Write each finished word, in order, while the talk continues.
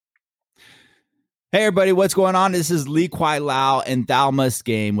Hey everybody, what's going on? This is Lee Kwai Lau and Thalmus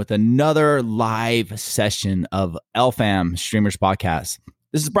Game with another live session of LFAM Streamers Podcast.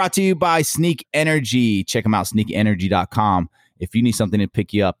 This is brought to you by Sneak Energy. Check them out, sneakenergy.com. If you need something to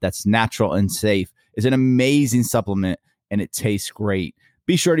pick you up that's natural and safe, it's an amazing supplement and it tastes great.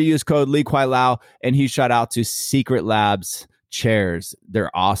 Be sure to use code Lee Kwai Lau, and huge shout out to Secret Labs chairs.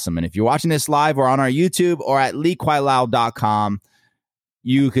 They're awesome. And if you're watching this live or on our YouTube or at leekwailau.com,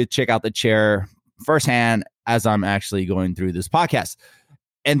 you could check out the chair firsthand as I'm actually going through this podcast.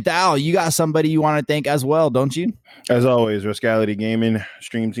 And Thal, you got somebody you want to thank as well, don't you? As always, Rescality Gaming,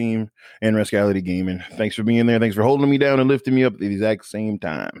 Stream Team, and Rescality Gaming. Thanks for being there. Thanks for holding me down and lifting me up at the exact same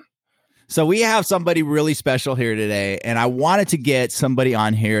time. So we have somebody really special here today, and I wanted to get somebody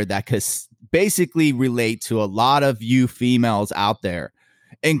on here that could basically relate to a lot of you females out there,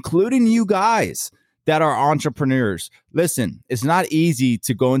 including you guys that are entrepreneurs. Listen, it's not easy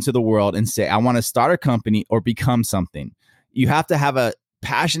to go into the world and say, I want to start a company or become something. You have to have a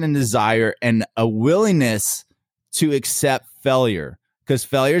passion and desire and a willingness to accept failure, because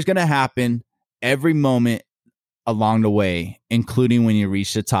failure is going to happen every moment along the way, including when you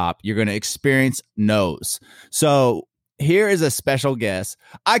reach the top. You're going to experience no's. So here is a special guest.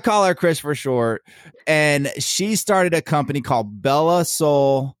 I call her Chris for short, and she started a company called Bella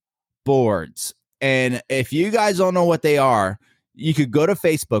Soul Boards. And if you guys don't know what they are, you could go to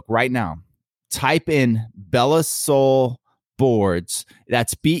Facebook right now, type in Bella Soul Boards.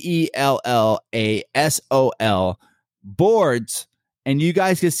 That's BELLASOL boards. And you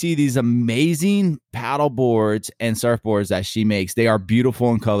guys can see these amazing paddle boards and surfboards that she makes. They are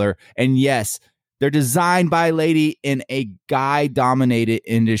beautiful in color. And yes, they're designed by a lady in a guy-dominated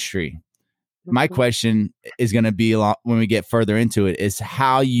industry. My question is going to be, when we get further into it, is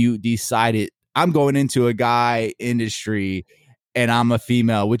how you decided, I'm going into a guy industry and I'm a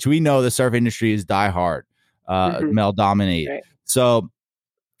female, which we know the surf industry is diehard, male dominated. Right. So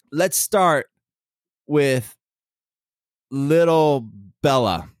let's start with little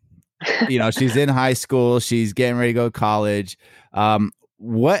Bella. You know, she's in high school. She's getting ready to go to college.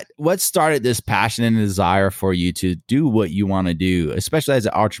 What started this passion and desire for you to do what you want to do, especially as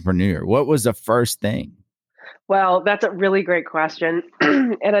an entrepreneur? What was the first thing? Well, that's a really great question.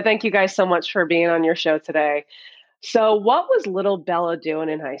 And I thank you guys so much for being on your show today. So what was little Bella doing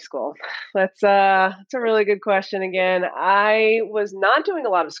in high school? That's a really good question again. I was not doing a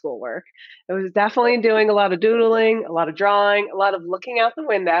lot of schoolwork. I was definitely doing a lot of doodling, a lot of drawing, a lot of looking out the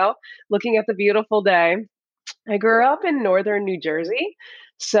window, looking at the beautiful day. I grew up in northern New Jersey.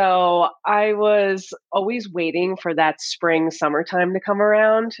 So I was always waiting for that spring, summertime to come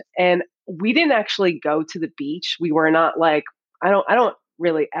around. And we didn't actually go to the beach. We were not like, I don't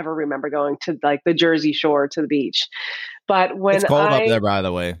really ever remember going to like the Jersey Shore to the beach. But when it's cold up there, by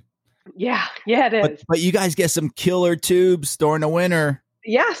the way. Yeah, it is. But you guys get some killer tubes during the winter.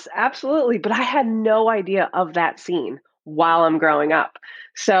 Yes, absolutely. But I had no idea of that scene while I'm growing up.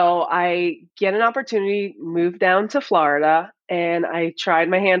 So I get an opportunity, move down to Florida, and I tried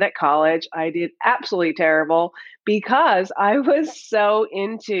my hand at college. I did absolutely terrible because I was so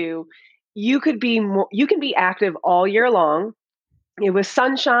into, you can be active all year long. It was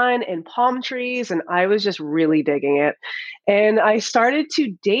sunshine and palm trees, and I was just really digging it. And I started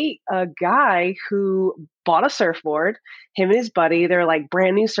to date a guy who bought a surfboard. Him and his buddy, they're like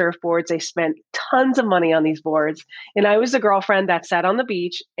brand new surfboards. They spent tons of money on these boards. And I was the girlfriend that sat on the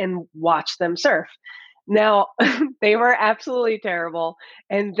beach and watched them surf. Now, they were absolutely terrible.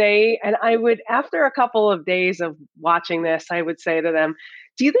 And I would, after a couple of days of watching this, I would say to them,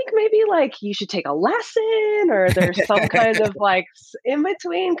 do you think maybe like you should take a lesson, or there's some kind of like in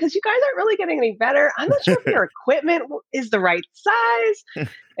between? Because you guys aren't really getting any better. I'm not sure if your equipment is the right size.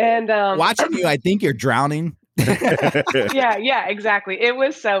 And watching you, I think you're drowning. Yeah, exactly. It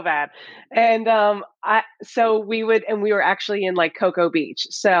was so bad. And we were actually in like Cocoa Beach.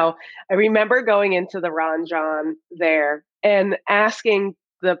 So I remember going into the Ron Jon there and asking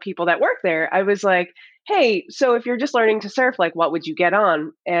the people that work there, I was like, hey, so if you're just learning to surf, like what would you get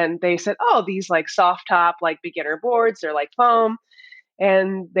on? And they said, oh, these like soft top, like beginner boards, they're like foam,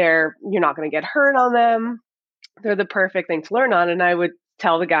 and you're not going to get hurt on them. They're the perfect thing to learn on. And I would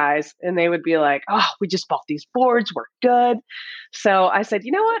tell the guys, and they would be like, oh, we just bought these boards, we're good. So I said,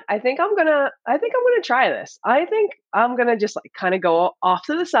 you know what? I think I'm gonna try this. I think I'm gonna just like kind of go off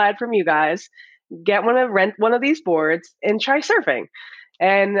to the side from you guys, rent one of these boards and try surfing.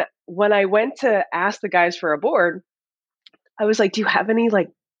 And when I went to ask the guys for a board, I was like, do you have any like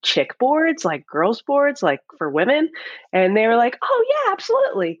chick boards, like girls boards, like for women? And they were like, oh yeah,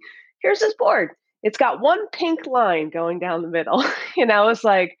 absolutely. Here's this board. It's got one pink line going down the middle. And I was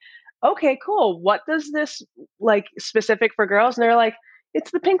like, okay, cool. What does this like specific for girls? And they're like,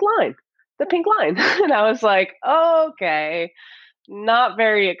 it's the pink line. And I was like, okay, not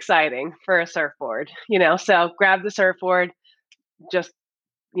very exciting for a surfboard, So grab the surfboard, just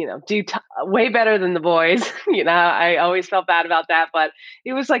way better than the boys. I always felt bad about that, but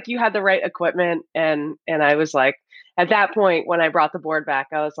it was like you had the right equipment, and I was like, at that point when I brought the board back,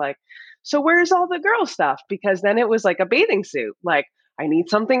 I was like, so where's all the girl stuff? Because then it was like a bathing suit. Like, I need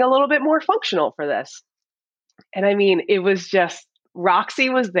something a little bit more functional for this. And I mean, it was just Roxy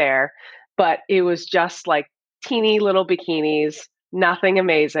was there, but it was just like teeny little bikinis, nothing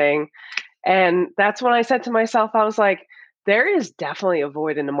amazing. And that's when I said to myself, I was like, there is definitely a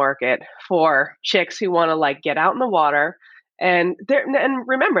void in the market for chicks who want to like get out in the water. And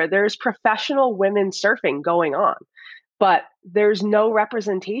remember, there's professional women surfing going on, but there's no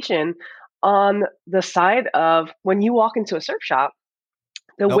representation on the side of when you walk into a surf shop,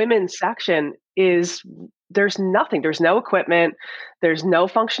 the Nope. women's section is there's nothing. There's no equipment. There's no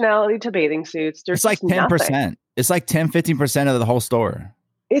functionality to bathing suits. There's It's like just nothing. 10%. It's like 10-15% of the whole store.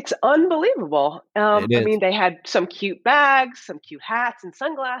 It's unbelievable. It I is. mean, they had some cute bags, some cute hats and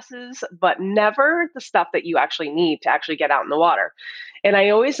sunglasses, but never the stuff that you actually need to actually get out in the water. And I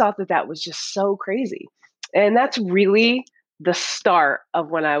always thought that that was just so crazy. And that's really the start of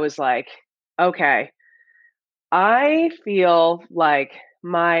when I was like, okay, I feel like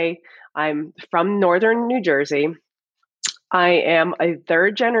I'm from northern New Jersey. I am a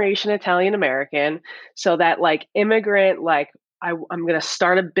third generation Italian American. So that like immigrant, like I'm going to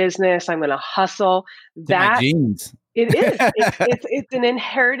start a business. I'm going to hustle. It's in my That jeans. it is. It's an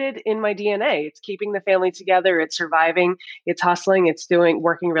inherited in my DNA. It's keeping the family together. It's surviving. It's hustling. It's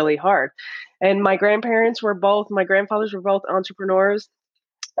working really hard. And my grandfathers were both entrepreneurs.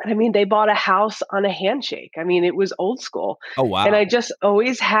 I mean, they bought a house on a handshake. I mean, it was old school. Oh, wow. And I just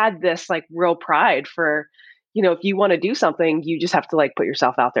always had this like real pride for, if you want to do something, you just have to like put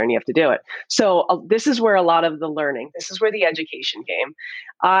yourself out there and you have to do it. So this is where a lot of the learning, this is where the education came.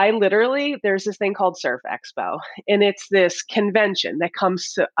 There's this thing called Surf Expo, and it's this convention that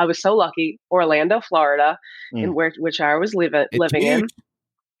comes to, I was so lucky, Orlando, Florida, in which I was living in.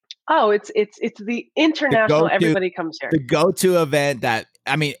 Oh, it's the international. Everybody comes here. The go-to event that,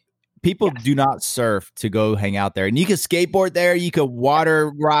 I mean, people Yes. do not surf to go hang out there, and you can skateboard there. You could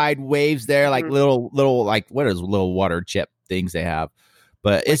water ride waves there, like little like what is little water chip things they have.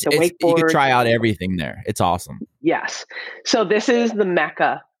 But Like you could try out everything there. It's awesome. Yes. So this is the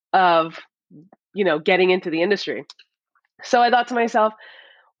mecca of getting into the industry. So I thought to myself,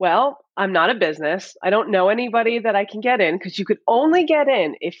 well, I'm not a business. I don't know anybody that I can get in, because you could only get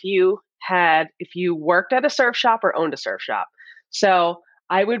in if you worked at a surf shop or owned a surf shop. So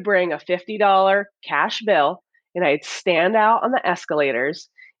I would bring a $50 cash bill, and I'd stand out on the escalators,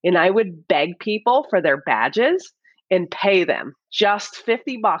 and I would beg people for their badges and pay them just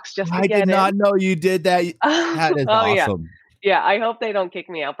 $50 just to get in. I did not know you did that. That is awesome. Yeah, I hope they don't kick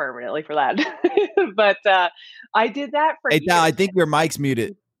me out permanently for that. But I did that for years. Now I think your mic's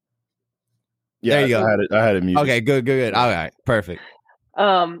muted. Yeah, there you go. I had it muted. Okay, good. All right, perfect.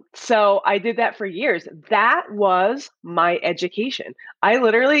 So I did that for years. That was my education. I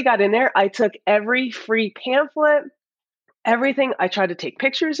literally got in there. I took every free pamphlet, everything. I tried to take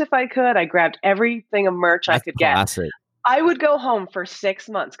pictures if I could. I grabbed everything of merch I could get. I would go home for 6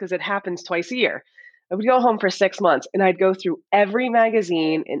 months, because it happens twice a year. I would go home for 6 months, and I'd go through every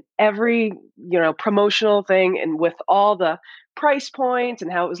magazine and every, promotional thing, and with all the price points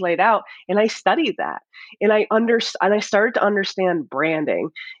and how it was laid out. And I studied that, and I started to understand branding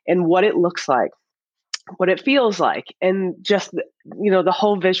and what it looks like, what it feels like, and just, the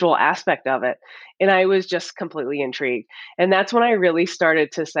whole visual aspect of it. And I was just completely intrigued. And that's when I really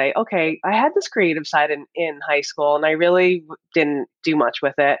started to say, okay, I had this creative side in high school, and I really didn't do much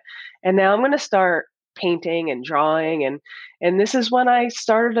with it. And now I'm going to start painting and drawing. And this is when I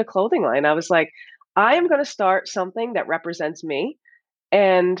started a clothing line. I was like, I am going to start something that represents me.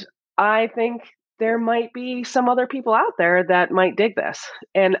 And I think there might be some other people out there that might dig this.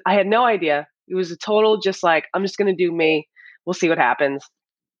 And I had no idea. It was a total just like, I'm just going to do me. We'll see what happens.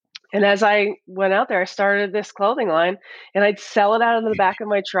 And as I went out there, I started this clothing line, and I'd sell it out of the back of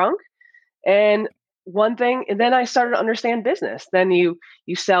my trunk. And then I started to understand business. Then you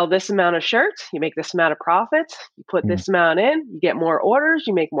sell this amount of shirts, you make this amount of profits, you put this amount in, you get more orders,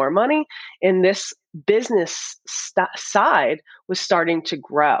 you make more money. And this business side was starting to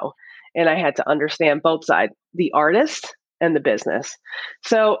grow. And I had to understand both sides, the artist and the business.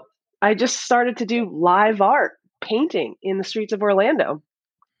 So I just started to do live art painting in the streets of Orlando.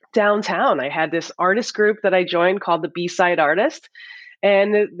 Downtown, I had this artist group that I joined called the B-Side Artist.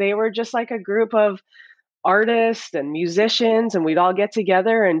 And they were just like a group of artists and musicians, and we'd all get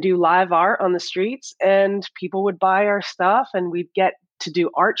together and do live art on the streets, and people would buy our stuff, and we'd get to do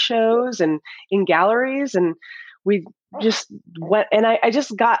art shows and in galleries, and we just went, and I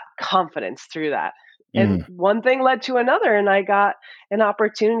just got confidence through that. And one thing led to another, and I got an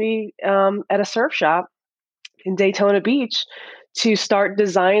opportunity at a surf shop in Daytona Beach to start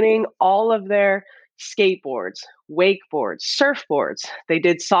designing all of their skateboards, wakeboards, surfboards. They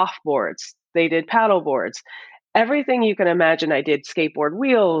did softboards, they did paddle boards, everything you can imagine. I did skateboard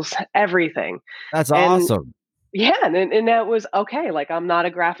wheels, everything. That's And awesome. yeah, and that was okay. Like, I'm not a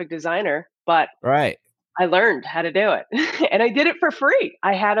graphic designer, but Right. I learned how to do it. And I did it for free.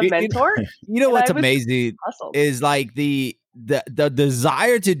 I had a mentor. You know what's I was amazing hustled. is like the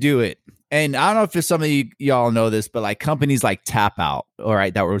desire to do it. And I don't know if some of y'all know this, but like companies like Tap Out, all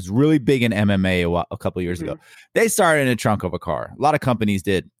right, that was really big in MMA a couple of years ago. They started in the trunk of a car. A lot of companies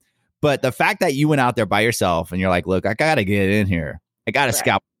did. But the fact that you went out there by yourself and you're like, look, I got to get in here. I got to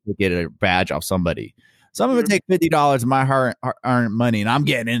scalp to get a badge off somebody. Some of it take $50 of my hard-earned money, and I'm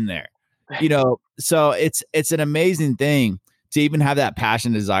getting in there. You know, so it's an amazing thing to even have that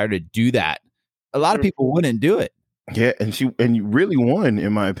passion, desire to do that. A lot of people wouldn't do it. Yeah, and you really won,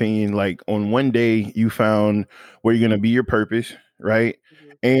 in my opinion. Like, on one day you found where you're gonna be your purpose, right?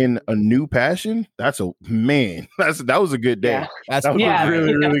 And a new passion. That was a good day. Yeah. That's That was fire. a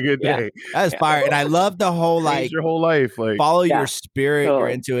really, really good day. That's fire. And I love the whole like Changed your whole life. Like, follow your spirit, your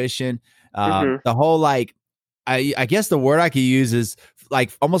Totally. intuition. The whole like I guess the word I could use is like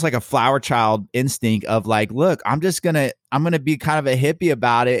almost like a flower child instinct of like, look, I'm gonna be kind of a hippie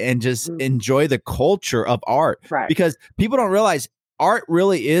about it and just enjoy the culture of art. Right. Because people don't realize art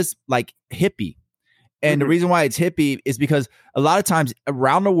really is like hippie. And the reason why it's hippie is because a lot of times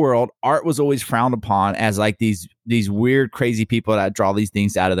around the world, art was always frowned upon as like these weird, crazy people that draw these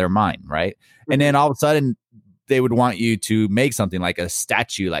things out of their mind, right? And then all of a sudden, they would want you to make something like a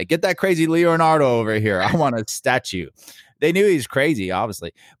statue, like get that crazy Leonardo over here. I want a statue. They knew he was crazy,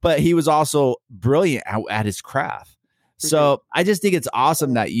 obviously, but he was also brilliant at his craft. So I just think it's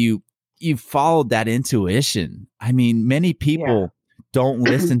awesome that you followed that intuition. I mean, many people don't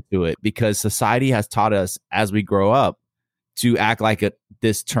listen to it because society has taught us as we grow up to act like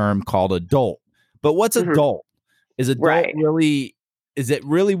this term called adult. But what's adult? Is adult really? Is it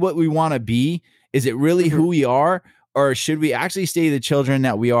really what we want to be? Is it really who we are? Or should we actually stay the children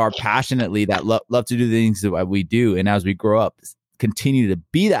that we are passionately, that love to do the things that we do? And as we grow up, continue to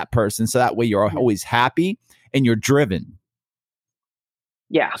be that person. So that way you're always happy and you're driven.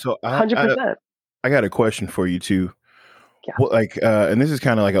 Yeah. So 100%. I got a question for you too. Yeah. What, like, and this is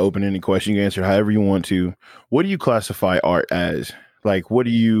kind of like an open-ended question. You can answer however you want to. What do you classify art as? Like, what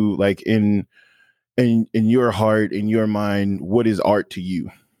do you like in your heart, in your mind? What is art to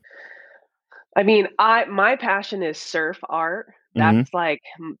you? I mean, my passion is surf art. That's like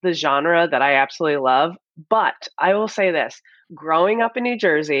the genre that I absolutely love. But I will say this: growing up in New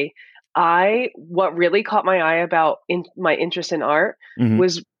Jersey, what really caught my eye about my interest in art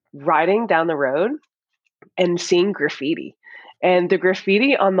was riding down the road and seeing graffiti. And the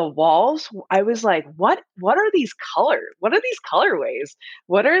graffiti on the walls, I was like, what are these colors? What are these colorways?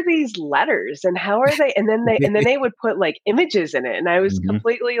 What are these letters? And how are they? And then they would put like images in it. And I was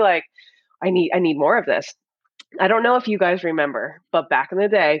completely like, I need more of this. I don't know if you guys remember, but back in the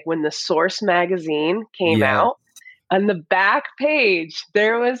day when the Source magazine came out, on the back page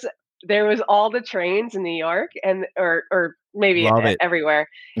there was all the trains in New York and or maybe everywhere,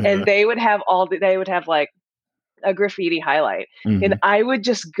 and they would have like a graffiti highlight. And I would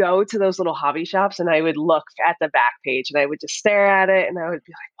just go to those little hobby shops and I would look at the back page and I would just stare at it and I would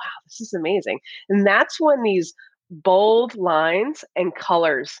be like, wow, this is amazing. And that's when these bold lines and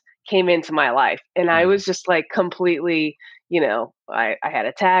colors came into my life. And I was just like completely, I had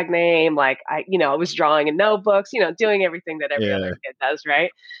a tag name, like I was drawing in notebooks, doing everything that every other kid does,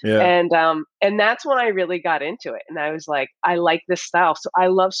 right? Yeah. And that's when I really got into it. And I was like, I like this style. So I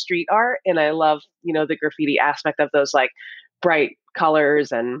love street art and I love, the graffiti aspect of those like bright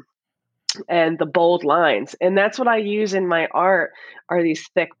colors and the bold lines. And that's what I use in my art are these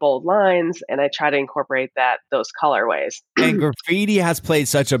thick, bold lines. And I try to incorporate those colorways. And graffiti has played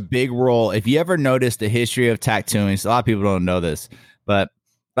such a big role. If you ever noticed the history of tattooing, so a lot of people don't know this, but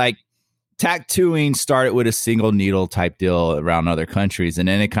like tattooing started with a single needle type deal around other countries. And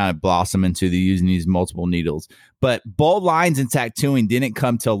then it kind of blossomed into using these multiple needles. But bold lines in tattooing didn't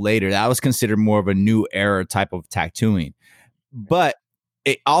come till later. That was considered more of a new era type of tattooing. But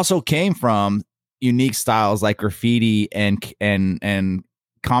it also came from unique styles like graffiti and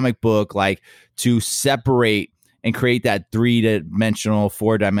comic book, like to separate and create that 3-dimensional,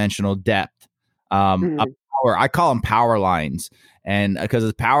 4-dimensional depth. A power, I call them power lines, and because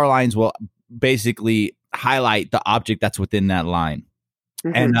the power lines will basically highlight the object that's within that line.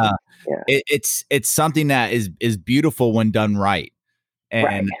 And it's something that is beautiful when done right.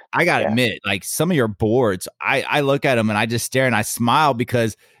 And I gotta admit, like some of your boards, I look at them and I just stare and I smile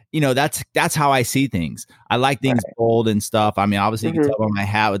because that's how I see things. I like things bold and stuff. I mean, obviously you can tell by my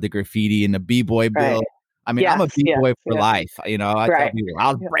hat with the graffiti and the b-boy build. I mean, I'm a b-boy for life. I tell people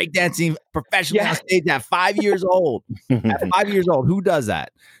I was breakdancing professionally on stage at 5 years old. At 5 years old, who does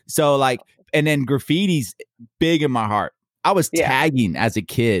that? So like, and then graffiti's big in my heart. I was tagging as a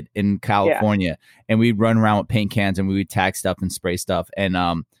kid in California, and we'd run around with paint cans and we would tag stuff and spray stuff. And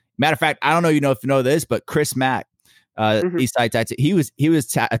matter of fact, I don't know if you know this, but Chris Mack, Eastside Tattoo, he was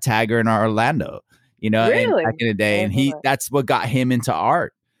a tagger in Orlando, really? Back in the day, and that's what got him into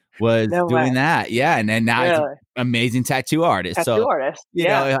art was doing that. Yeah, and then now he's an amazing tattoo artist. Has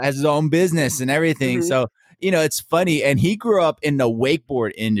his own business and everything. So it's funny, and he grew up in the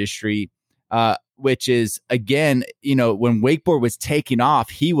wakeboard industry. Which is, again, when wakeboard was taking off,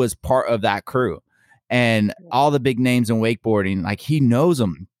 he was part of that crew, and all the big names in wakeboarding, like he knows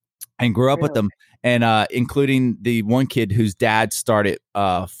them and grew up with them, and including the one kid whose dad started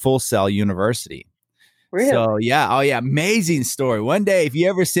Full Sail University. Really? So amazing story. One day, if you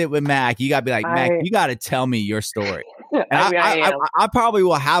ever sit with Mac, you gotta be like, Mac, you gotta tell me your story. And I probably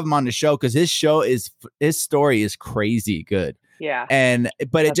will have him on the show because his story is crazy good. Yeah.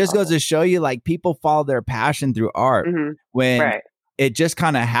 But it just goes to show you, like, people follow their passion through art when it just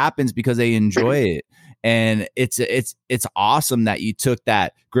kind of happens because they enjoy it. And it's awesome that you took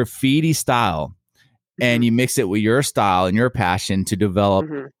that graffiti style and you mix it with your style and your passion to develop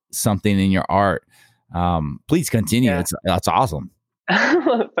something in your art. Please continue. Yeah. That's awesome.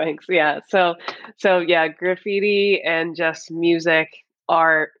 Thanks. Yeah. So graffiti and just music,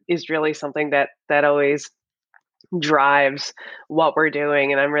 art is really something that always drives what we're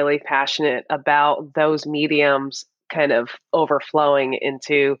doing, and I'm really passionate about those mediums kind of overflowing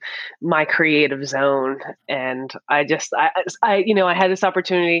into my creative zone. And I had this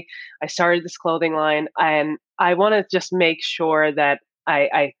opportunity. I started this clothing line, and I want to just make sure that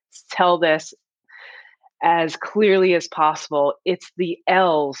I tell this as clearly as possible. It's the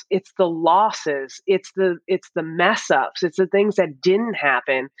L's, it's the losses, it's the mess ups, it's the things that didn't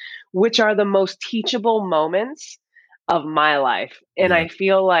happen, which are the most teachable moments of my life. And I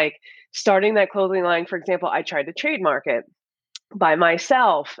feel like starting that clothing line, for example, I tried to trademark it by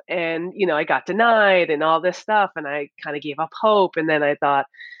myself, and I got denied and all this stuff, and I kind of gave up hope. And then I thought,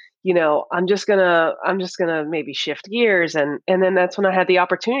 I'm just gonna maybe shift gears, and then that's when I had the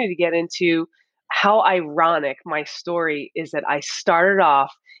opportunity to get into how ironic my story is, that I started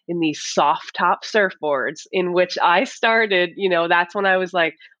off in these soft top surfboards, in which I started, that's when I was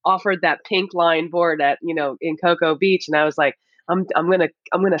like offered that pink line board at, in Cocoa Beach. And I was like, I'm going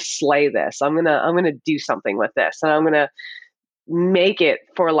to slay this. I'm going to do something with this, and I'm going to make it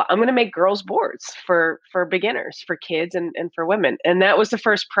I'm going to make girls boards for beginners, for kids and for women. And that was the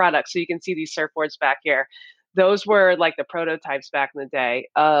first product. So you can see these surfboards back here. Those were like the prototypes back in the day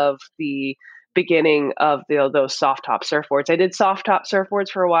of the beginning of those soft top surfboards. I did soft top surfboards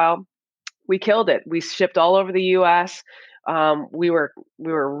for a while. We killed it. We shipped all over the U.S. We were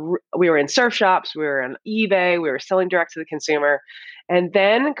in surf shops. We were on eBay. We were selling direct to the consumer. And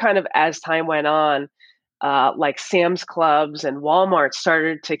then, kind of as time went on, like Sam's Clubs and Walmart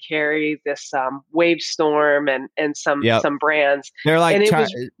started to carry this Wavestorm and some brands. They're like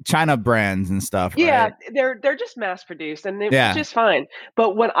China brands and stuff. Yeah, right? they're just mass produced, and it was just fine.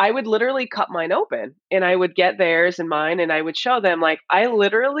 But when I would literally cut mine open, and I would get theirs and mine, and I would show them, like, I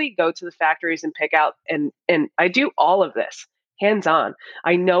literally go to the factories and pick out, and I do all of this hands on.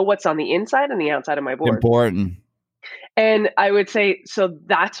 I know what's on the inside and the outside of my board. Important. And I would say, so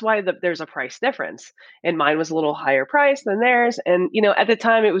that's why there's a price difference. And mine was a little higher price than theirs. And, at the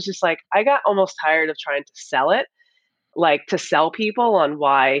time it was just like, I got almost tired of trying to sell it, like to sell people on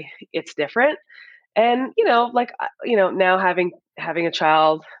why it's different. And, now having a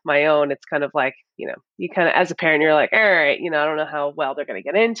child, my own, it's kind of like, you kind of, as a parent, you're like, all right, I don't know how well they're going to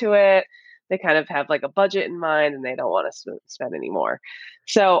get into it. They kind of have like a budget in mind, and they don't want to spend any more.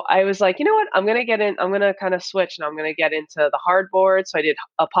 So I was like, you know what? I'm going to kind of switch, and I'm going to get into the hardboard. So I did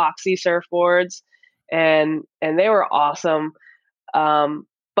epoxy surfboards, and they were awesome.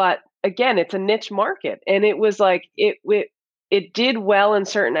 But again, it's a niche market, and it was like, it did well in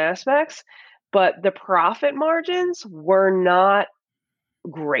certain aspects, but the profit margins were not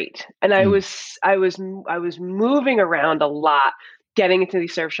great. And I was moving around a lot, getting into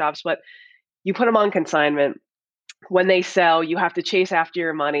these surf shops, but you put them on consignment, when they sell, you have to chase after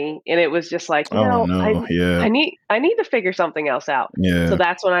your money. And it was just like, Oh no. Yeah. I need to figure something else out. So Yeah.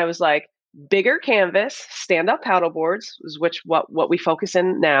 that's when I was like, bigger canvas, stand up paddle boards is what we focus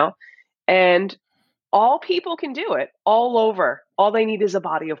in now. And all people can do it all over. All they need is a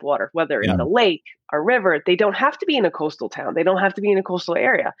body of water, whether Yeah. it's a lake, a river. They don't have to be in a coastal town. They don't have to be in a coastal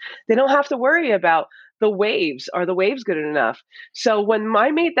area. They don't have to worry about the waves. Are the waves good enough? So when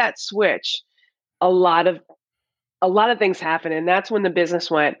I made that switch, a lot of things happened, and that's when the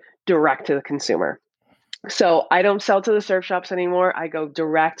business went direct to the consumer. So I don't sell to the surf shops anymore. I go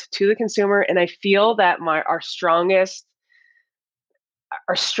direct to the consumer, and I feel that our strongest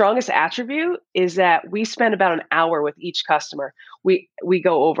attribute is that we spend about an hour with each customer. We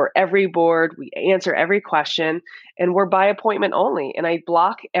go over every board, we answer every question, and we're by appointment only. And I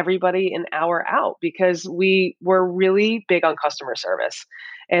block everybody an hour out because we're really big on customer service.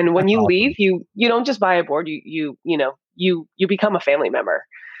 And when That's you awesome. leave, you don't just buy a board, you become a family member.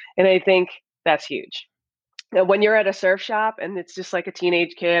 And I think that's huge. Now, when you're at a surf shop and it's just like a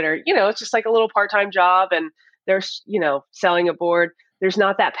teenage kid, or it's just like a little part-time job, and they're selling a board, there's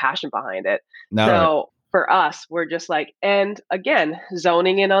not that passion behind it. No. So for us, we're just like, and again,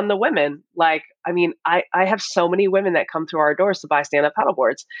 zoning in on the women. Like, I mean, I have so many women that come through our doors to buy stand-up paddle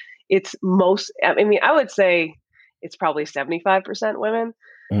boards. I would say it's probably 75% women.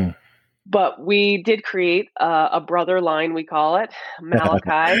 Mm. But we did create a brother line, we call it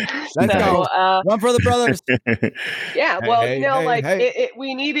Malachi. Let's go. So One for the brothers. yeah, well, Hey.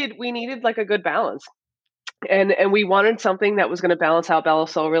 we needed like a good balance, and we wanted something that was going to balance out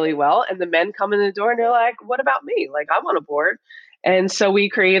Belisol really well. And the men come in the door and they're like, "What about me? Like, I want a board." And so we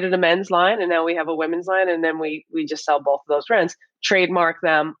created a men's line, and now we have a women's line, and then we just sell both of those brands, trademark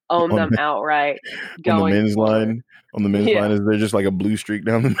them, own them outright. On the men's forward. line, is there just like a blue streak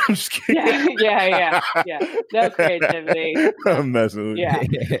down the? I'm just kidding. Yeah. No creativity. I'm messing with you.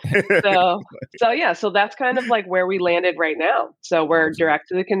 So that's kind of like where we landed right now. So we're direct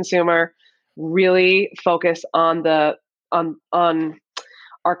to the consumer, really focus on on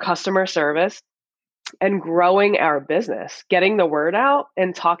our customer service and growing our business, getting the word out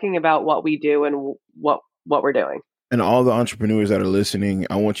and talking about what we do and what we're doing. And all the entrepreneurs that are listening,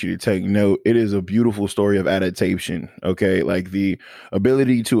 I want you to take note. It is a beautiful story of adaptation. Okay. Like the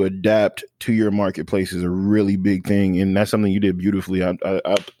ability to adapt to your marketplace is a really big thing. And that's something you did beautifully. I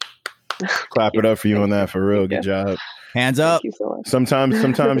clap it up for you on that, for real. Good job. Hands up. Thank you so much.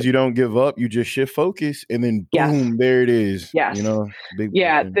 Sometimes you don't give up. You just shift focus and then boom, there it is. Yes. Big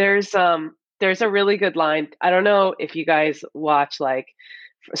thing. There's a really good line. I don't know if you guys watch, like,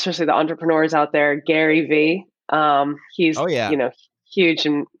 especially the entrepreneurs out there, Gary V. He's huge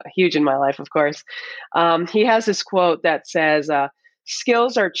in my life, of course. He has this quote that says,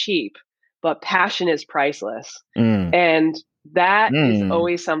 "Skills are cheap, but passion is priceless." And that is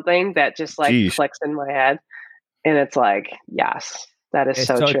always something that just clicks in my head. And it's like, yes, that is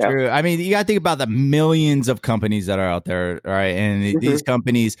so true. I mean, you got to think about the millions of companies that are out there, right? And these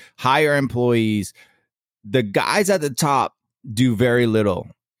companies hire employees. The guys at the top do very little,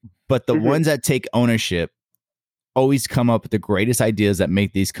 but the ones that take ownership always come up with the greatest ideas that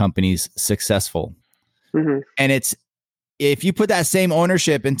make these companies successful. And if you put that same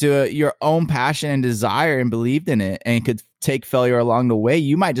ownership into your own passion and desire and believed in it and could take failure along the way,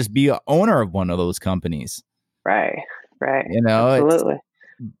 you might just be an owner of one of those companies. Right. Absolutely.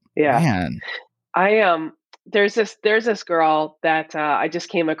 Man. There's this girl that I just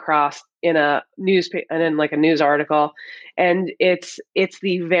came across in a newspaper and in like a news article, and it's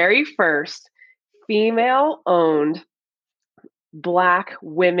the very first female-owned Black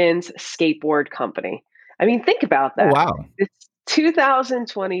women's skateboard company. I mean, think about that. Oh, wow. It's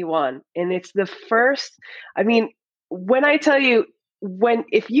 2021, and it's the first. I mean, when I tell you,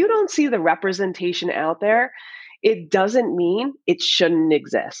 if you don't see the representation out there, it doesn't mean it shouldn't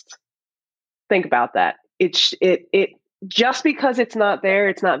exist. Think about that. It just because it's not there,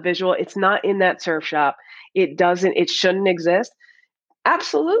 it's not visual, it's not in that surf shop, it shouldn't exist.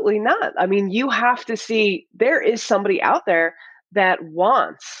 Absolutely not. I mean, you have to see there is somebody out there that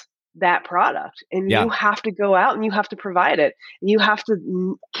wants that product, and you have to go out and you have to provide it. And you have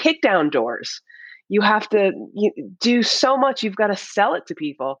to kick down doors. You have to do so much. You've got to sell it to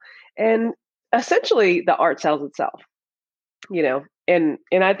people. And essentially the art sells itself, and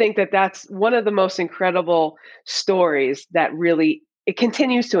I think that that's one of the most incredible stories that really, it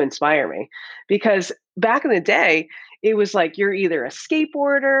continues to inspire me, because back in the day, it was like, you're either a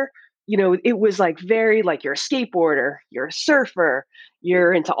skateboarder, it was like very like, you're a skateboarder, you're a surfer,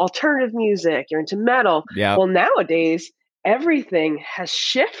 you're into alternative music, you're into metal. Yeah. Well, nowadays, everything has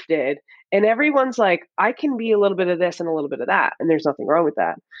shifted And everyone's like, I can be a little bit of this and a little bit of that. And there's nothing wrong with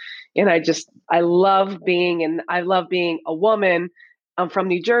that. And I love being a woman. I'm from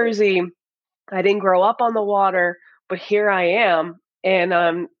New Jersey. I didn't grow up on the water, but here I am. And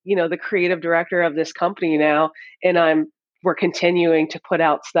I'm, the creative director of this company now. And we're continuing to put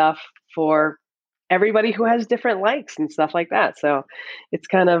out stuff for everybody who has different likes and stuff like that. So it's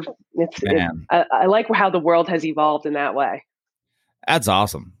I like how the world has evolved in that way. That's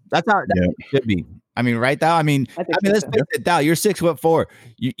awesome. That's how it should be. I mean, right now, let's face it, Dal, you're 6'4".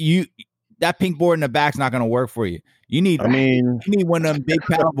 You that pink board in the back's not going to work for you. You need one of them big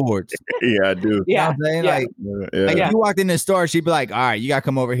paddle boards. Yeah, I do. Yeah. You know what I'm saying? Like if you walked in the store, she'd be like, all right, you got to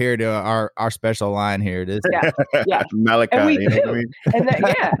come over here to our special line here. This Malachi. And we do.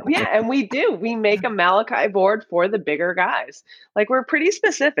 And we do. We make a Malachi board for the bigger guys. Like we're pretty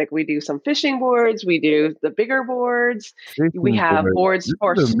specific. We do some fishing boards. We do the bigger boards. We have boards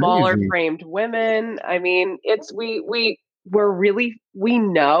for smaller framed women. I mean, we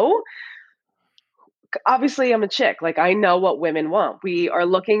know. Obviously, I'm a chick. Like I know what women want. We are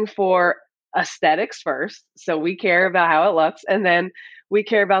looking for aesthetics first. So we care about how it looks. And then we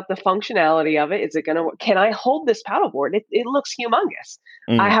care about the functionality of it. Can I hold this paddleboard? It looks humongous.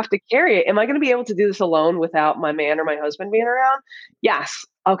 I have to carry it. Am I going to be able to do this alone without my man or my husband being around? Yes.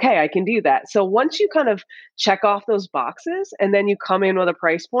 Okay, I can do that. So once you kind of check off those boxes and then you come in with a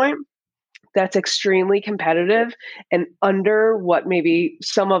price point that's extremely competitive and under what maybe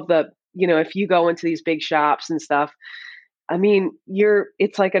some of the, if you go into these big shops and stuff, I mean,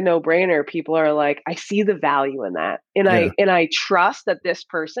 it's like a no-brainer. People are like, I see the value in that. And I trust that this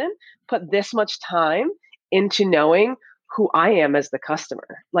person put this much time into knowing who I am as the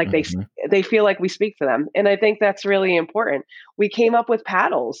customer. Like they feel like we speak for them. And I think that's really important. We came up with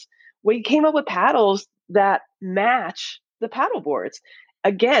paddles. That match the paddle boards.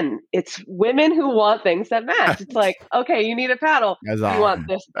 Again, it's women who want things that match. It's like, okay, you need a paddle. You want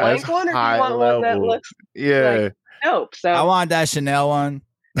this blank one, or do you want one that looks like dope? So I want that Chanel one.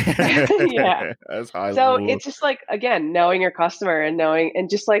 Yeah, that's high so level. It's just like, again, knowing your customer and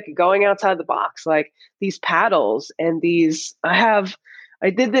just like going outside the box. Like these paddles and these, I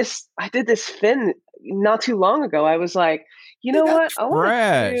did this fin not too long ago. I was like, what? I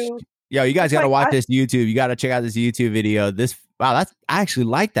want to. Yo, you guys got to watch this YouTube. You got to check out this YouTube video. I actually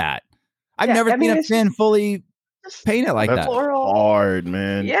like that. I've never seen a fin fully painted like that. Hard,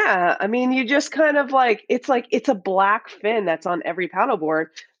 man. Yeah. I mean, you just kind of it's a black fin that's on every paddleboard,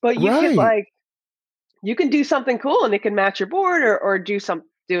 but you can do something cool and it can match your board or do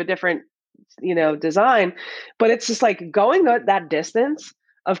a different, design. But it's just like going that distance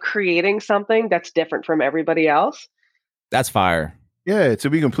of creating something that's different from everybody else. That's fire. Yeah, to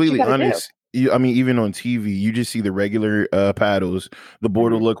be completely honest, even on TV, you just see the regular paddles. The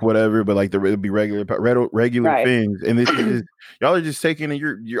board will look whatever, but like it'll be regular fins, and this is y'all are just taking it.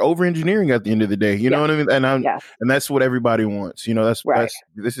 You're over engineering at the end of the day. You know what I mean? And that's what everybody wants.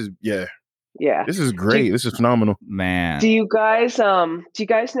 This is This is great. This is phenomenal, man. Do you guys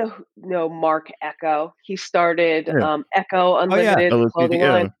know Mark Ecko? He started Ecko Unlimited clothing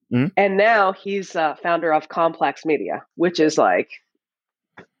line, and now he's founder of Complex Media, which is like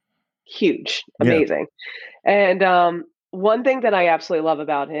huge, amazing. And one thing that I absolutely love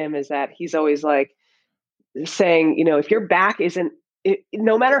about him is that he's always like saying, if your back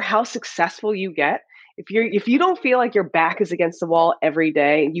no matter how successful you get, if you don't feel like your back is against the wall every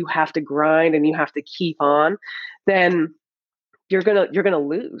day and you have to grind and you have to keep on, then you're gonna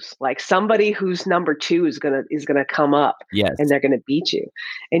lose. Like somebody who's number 2 is gonna come up, and they're gonna beat you.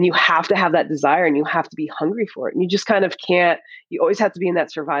 And you have to have that desire and you have to be hungry for it. And you just kind of can't. You always have to be in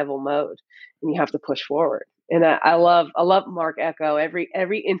that survival mode, and you have to push forward. And I love Mark Ecko.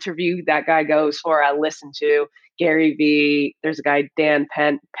 Every interview that guy goes for, I listen to. Gary Vee. There's a guy, Dan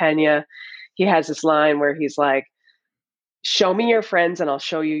Pena. He has this line where he's like, show me your friends and I'll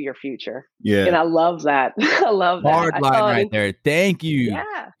show you your future. Yeah. And I love that. I love that. Hard line right there. Thank you.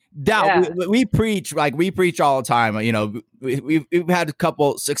 Yeah. We preach all the time. We've had a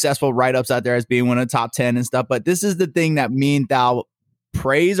couple successful write-ups out there as being one of the top 10 and stuff, but this is the thing that me and Thal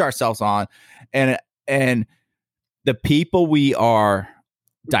praise ourselves on. And the people we are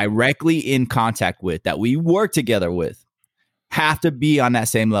directly in contact with, that we work together with, have to be on that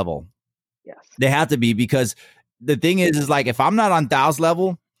same level. Yes. They have to be, because the thing is like, if I'm not on Thal's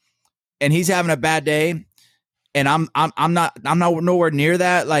level and he's having a bad day and I'm not nowhere near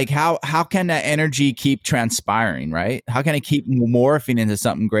that, like how can that energy keep transpiring, right? How can it keep morphing into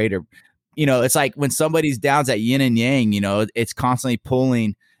something greater? It's like when somebody's down, that yin and yang, it's constantly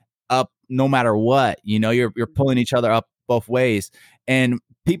pulling up no matter what, you're pulling each other up both ways. And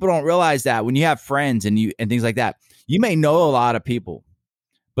people don't realize that when you have friends and things like that, you may know a lot of people,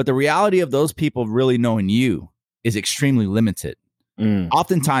 but the reality of those people really knowing you is extremely limited.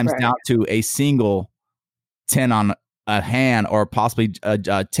 Oftentimes down to a single 10 on a hand, or possibly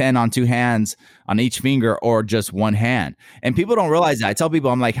a 10 on two hands on each finger, or just one hand. And people don't realize that. I tell people,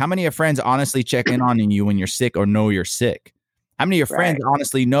 I'm like, how many of your friends honestly check in on you when you're sick or know you're sick? How many of your friends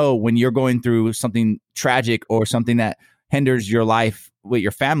honestly know when you're going through something tragic or something that hinders your life with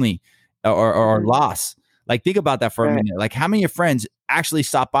your family or loss? Like, think about that for a minute. Like, how many of your friends actually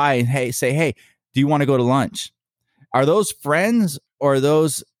stop by and say, hey, do you want to go to lunch? Are those friends or are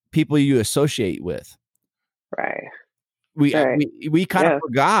those people you associate with? Right. We kind of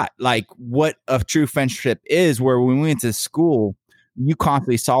forgot like what a true friendship is, where when we went to school, you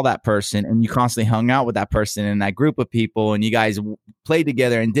constantly saw that person and you constantly hung out with that person and that group of people, and you guys played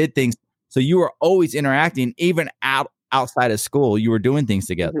together and did things. So you were always interacting, even outside of school, you were doing things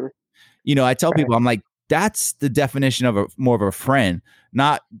together. You know, I tell people, I'm like, that's the definition of more of a friend,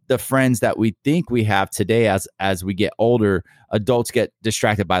 not the friends that we think we have today. As we get older, adults get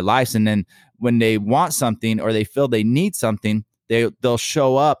distracted by life, and then when they want something or they feel they need something, they'll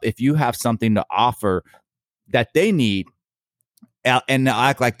show up if you have something to offer that they need, and they'll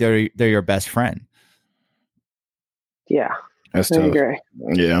act like they're your best friend. Yeah, that's tough. I agree.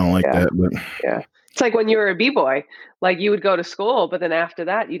 Yeah, I don't like that, but it's like when you were a B-boy, like you would go to school, but then after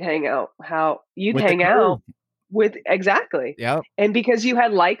that you'd hang out. With exactly. Yeah. And because you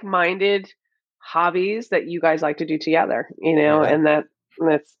had like-minded hobbies that you guys like to do together, you know, and I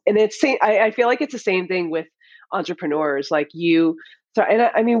feel like it's the same thing with entrepreneurs. Like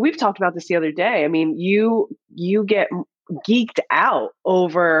I mean, we've talked about this the other day. I mean, you get geeked out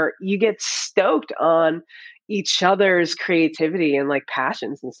over, you get stoked on each other's creativity and like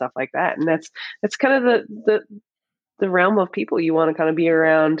passions and stuff like that. And that's kind of the realm of people you want to kind of be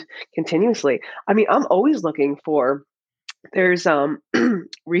around continuously. I mean, I'm always looking for, there's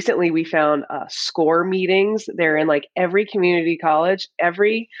recently we found SCORE meetings. They're in like every community college, I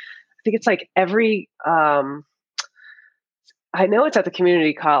think it's like every I know it's at the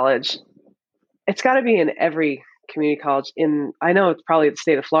community college. It's got to be in every community college I know it's probably the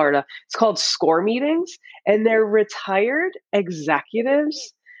state of Florida. It's called SCORE meetings, and they're retired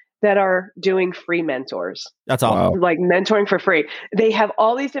executives that are doing free mentors. That's all. Like mentoring for free. They have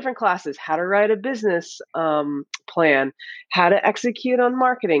all these different classes: how to write a business plan, how to execute on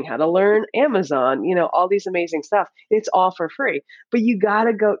marketing, how to learn Amazon, you know, all these amazing stuff. It's all for free. But you got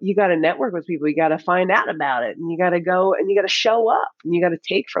to network with people. You got to find out about it, and you got to go and you got to show up, and you got to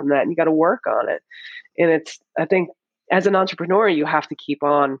take from that, and you got to work on it. And I think as an entrepreneur, you have to keep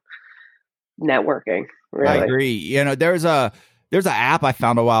on networking. Really. I agree. You know, there's an app I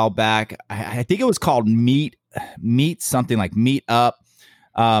found a while back. I think it was called Meet something, like Meet Up.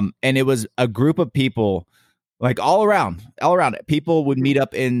 And it was a group of people like all around it. People would meet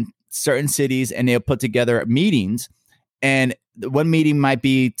up in certain cities and they'll put together meetings. And one meeting might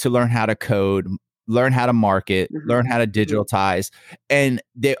be to learn how to code, learn how to market, learn how to digitalize. And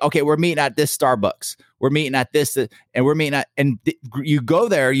we're meeting at this Starbucks. We're meeting at this, and we're meeting at, and you go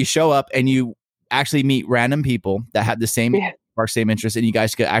there, you show up, and you actually meet random people that have the same interests, and you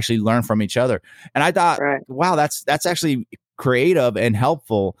guys could actually learn from each other. And I thought, wow, that's actually creative and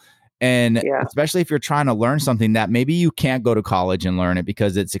helpful. And especially if you're trying to learn something that maybe you can't go to college and learn it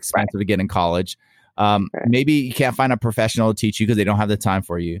because it's expensive to get in college. Maybe you can't find a professional to teach you because they don't have the time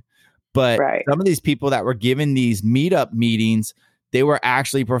for you. But some of these people that were given these meetup meetings, they were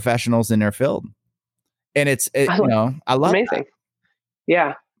actually professionals in their field. And I love amazing. That.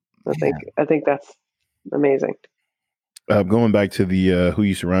 Yeah. I think that's amazing. Going back to the who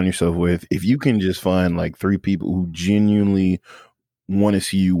you surround yourself with, if you can just find like 3 people who genuinely want to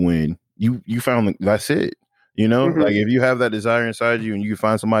see you win, you found that's it. You know, like if you have that desire inside you and you can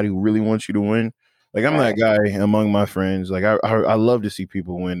find somebody who really wants you to win, like I'm that guy among my friends. Like I love to see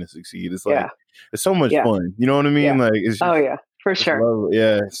people win and succeed. It's like it's so much fun. You know what I mean? Like it's just, for sure.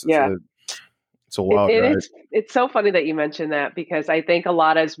 It's a wild ride. It's so funny that you mentioned that, because I think a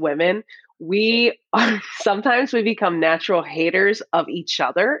lot as women, sometimes we become natural haters of each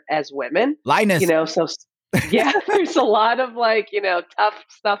other as women. Linus. You know, so there's a lot of like, you know, tough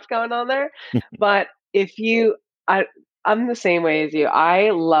stuff going on there. But I'm the same way as you. I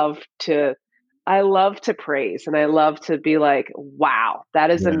love to praise, and I love to be like, wow, that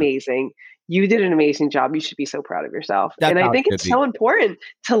is amazing. You did an amazing job. You should be so proud of yourself. And I think it's so important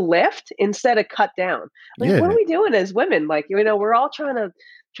to lift instead of cut down. Like, what are we doing as women? Like, you know, we're all trying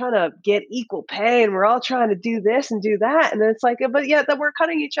to get equal pay, and we're all trying to do this and do that. And it's like, but that we're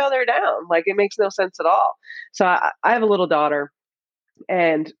cutting each other down. Like, it makes no sense at all. So I have a little daughter,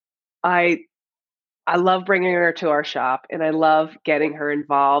 And I I love bringing her to our shop, and I love getting her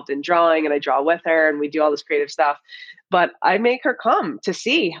involved in drawing, and I draw with her and we do all this creative stuff. But I make her come to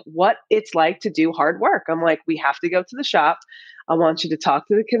see what it's like to do hard work. I'm like, we have to go to the shop. I want you to talk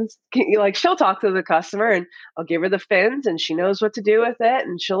to like she'll talk to the customer, and I'll give her the fins and she knows what to do with it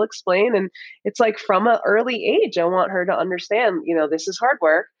and she'll explain. And it's like from an early age, I want her to understand, this is hard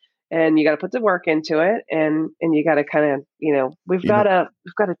work and you got to put the work into it, and you got to kind of, we've got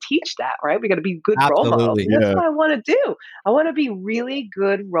to teach that, right? We got to be good role models. Absolutely. And that's what I want to do. I want to be really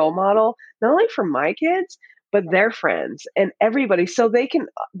good role model, not only for my kids, but their friends and everybody, so they can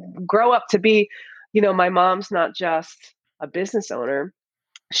grow up to be, my mom's not just a business owner.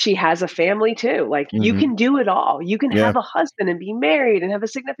 She has a family too. Like you can do it all. You can have a husband and be married and have a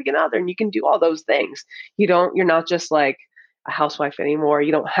significant other, and you can do all those things. You're not just like a housewife anymore.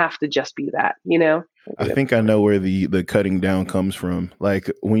 You don't have to just be that, I think I know where the cutting down comes from.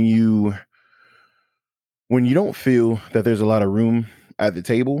 Like when you don't feel that there's a lot of room at the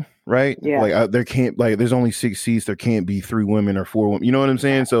table, right? Yeah. Like there's only 6 seats. There can't be 3 women or 4 women. You know what I'm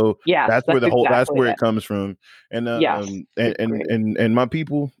saying? So that's where that's where it comes from. And and my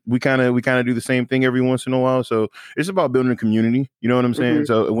people, we kind of do the same thing every once in a while. So it's about building a community. You know what I'm saying?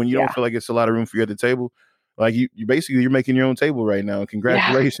 So when you don't feel like it's a lot of room for you at the table, like you basically, you're making your own table right now.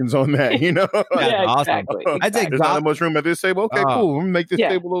 Congratulations on that. That's awesome. Exactly. There's not much room at this table. Okay, cool. Let me make this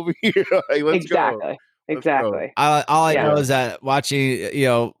table over here. Like, let's go. Exactly. All I know is that watching,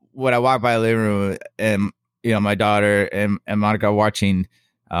 when I walk by the living room and, my daughter and Monica watching,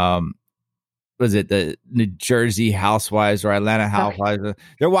 was it the New Jersey Housewives or Atlanta Housewives?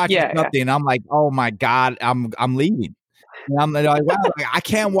 They're watching something. And I'm like, oh my God, I'm leaving. And I'm like, wow, I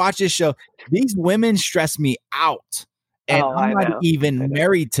can't watch this show. These women stress me out. And I'm not even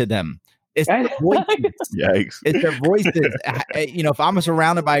married to them. It's their voices. Yikes. It's their voices. If I'm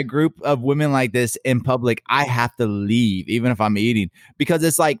surrounded by a group of women like this in public, I have to leave, even if I'm eating, because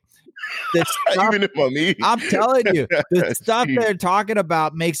it's like this stuff, even if I'm eating. I'm telling you, the stuff they're talking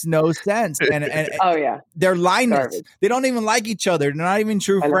about makes no sense. And they're lineless. They don't even like each other. They're not even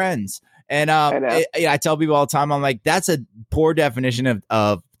true friends. And I tell people all the time, I'm like, that's a poor definition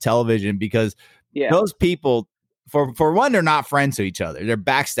of television, because those people, for one, they're not friends to each other. They're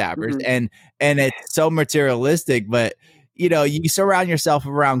backstabbers, and it's so materialistic. But you surround yourself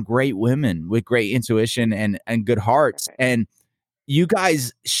around great women with great intuition and good hearts, and you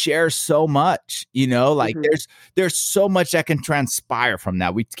guys share so much. There's so much that can transpire from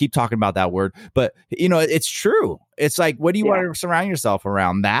that. We keep talking about that word, but it's true. It's like, what do you want to surround yourself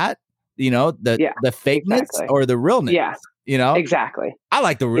around? That the fakeness or the realness? Yeah. Exactly. I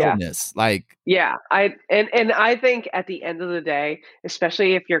like the realness. I think at the end of the day,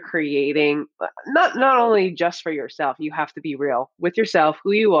 especially if you're creating, not only just for yourself, you have to be real with yourself,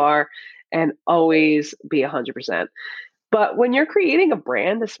 who you are, and always be 100%. But when you're creating a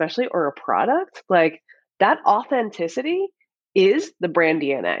brand, especially, or a product, like that authenticity is the brand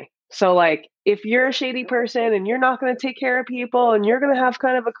DNA. So like, if you're a shady person and you're not going to take care of people and you're going to have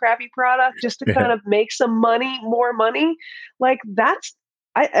kind of a crappy product just to kind of make some more money, like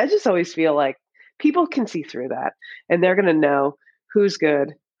I just always feel like people can see through that, and they're going to know who's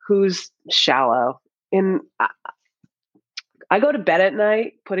good, who's shallow. And I go to bed at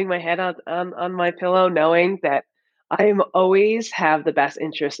night, putting my head on my pillow, knowing that I always have the best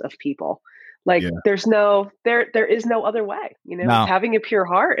interest of people. Like there is no other way, having a pure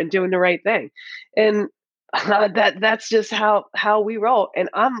heart and doing the right thing. And that's just how we roll. And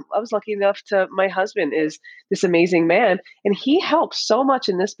I was lucky enough my husband is this amazing man, and he helps so much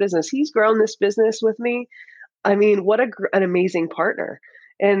in this business. He's grown this business with me. I mean, what an amazing partner.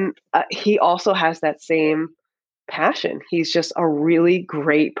 And he also has that same passion. He's just a really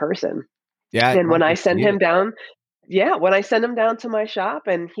great person. Yeah. And when I send him down, when I send him down to my shop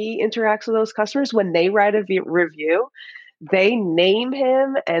and he interacts with those customers, when they write a review, they name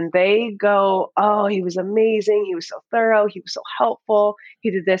him and they go, oh, he was amazing. He was so thorough. He was so helpful.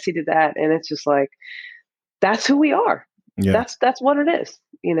 He did this, he did that. And it's just like, that's who we are. Yeah. That's what it is.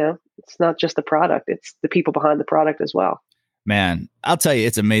 It's not just the product. It's the people behind the product as well. Man, I'll tell you,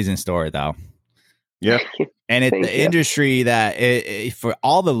 it's an amazing story though. Yeah. And it's the industry that for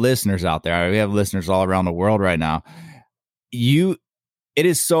all the listeners out there, we have listeners all around the world right now. It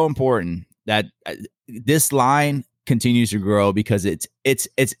is so important that this line continues to grow, because it's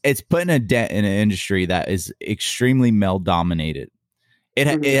putting a dent in an industry that is extremely male dominated. It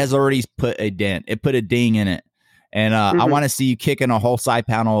has already put a dent. It put a ding in it. And I want to see you kicking a whole side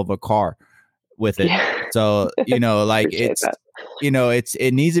panel of a car with it. Yeah. So, like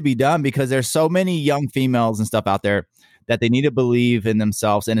it needs to be done, because there's so many young females and stuff out there that they need to believe in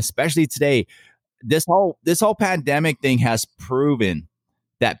themselves. And especially today, this whole pandemic thing has proven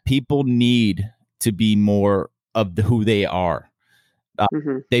that people need to be more of who they are.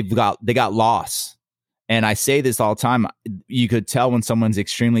 They got lost. And I say this all the time. You could tell when someone's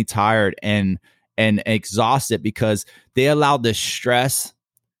extremely tired and exhausted because they allowed the stress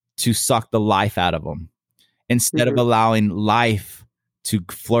to suck the life out of them instead of allowing life to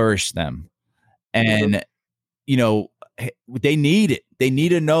flourish them. And, you know, they need it. They need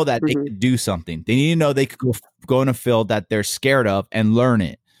to know that they could do something. They need to know they could go in a field that they're scared of and learn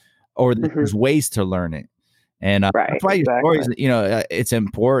it, or there's ways to learn it. And that's why your stories, you know, it's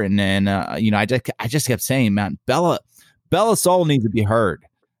important. And, you know, I just kept saying, man, Bella soul needs to be heard.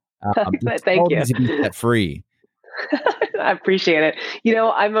 Thank you. Needs to be set free. I appreciate it. You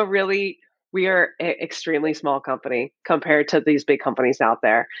know, we are an extremely small company compared to these big companies out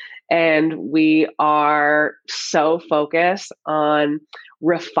there. And we are so focused on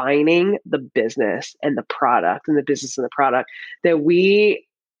refining the business and the product that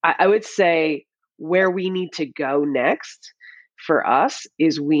I would say where we need to go next for us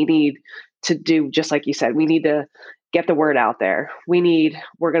is we need to do, just like you said, we need to get the word out there. We're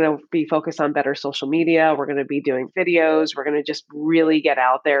going to be focused on better social media. We're going to be doing videos. We're going to just really get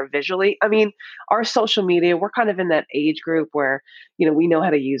out there visually. I mean, our social media, we're kind of in that age group where, you know, we know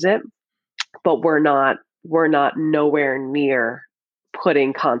how to use it, but we're not nowhere near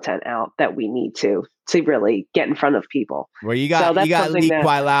putting content out that we need to really get in front of people. Well, you got Lee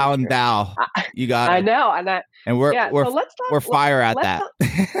Kwai Lau and Dao. You got I know, and we're fire at that.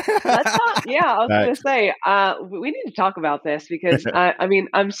 Let's talk. Yeah, I was going to say we need to talk about this because I mean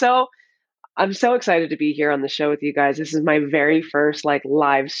I'm so excited to be here on the show with you guys. This is my very first like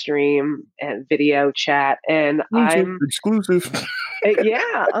live stream and video chat, and I'm exclusive.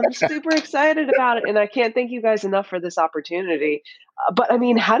 Yeah, I'm super excited about it, and I can't thank you guys enough for this opportunity. But I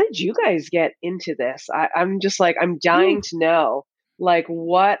mean, how did you guys get into this? I'm just like, I'm dying to know, like,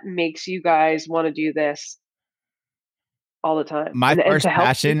 what makes you guys want to do this all the time? My first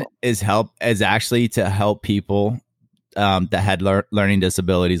passion is actually to help people that had learning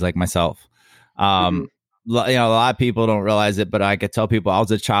disabilities like myself. You know, a lot of people don't realize it, but I could tell people I was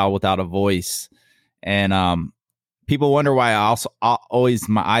a child without a voice, and people wonder why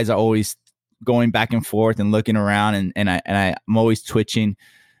my eyes are always going back and forth and looking around, and I'm always twitching,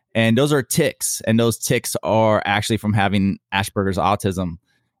 and those are tics, and those tics are actually from having Asperger's autism.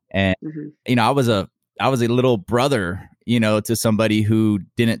 And you know, I was a little brother, you know, to somebody who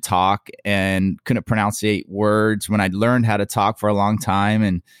didn't talk and couldn't pronunciate words when I learned how to talk for a long time.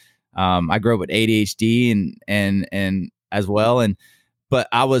 And I grew up with ADHD and as well. But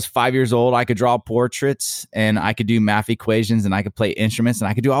I was 5 years old. I could draw portraits and I could do math equations and I could play instruments and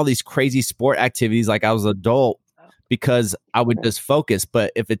I could do all these crazy sport activities like I was an adult because I would just focus.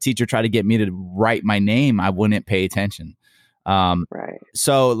 But if a teacher tried to get me to write my name, I wouldn't pay attention.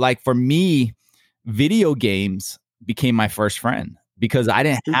 So like for me, video games became my first friend because I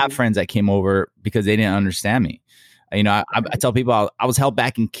didn't have friends that came over because they didn't understand me. You know, I tell people I was held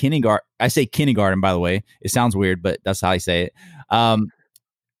back in kindergarten. I say kindergarten, by the way. It sounds weird, but that's how I say it. I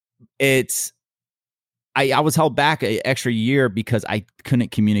was held back an extra year because I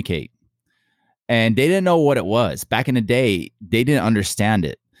couldn't communicate, and they didn't know what it was. Back in the day, they didn't understand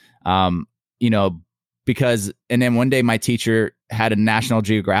it. You know, and then one day my teacher had a National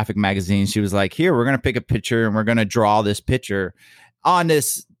Geographic magazine. She was like, "Here, we're going to pick a picture and we're going to draw this picture on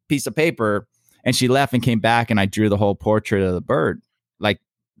this piece of paper." And she left and came back and I drew the whole portrait of the bird, like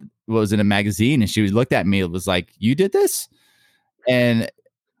what was in a magazine. And she looked at me. It was like, "You did this?" And,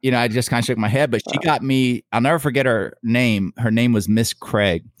 you know, I just kind of shook my head, but she got me. I'll never forget her name. Her name was Miss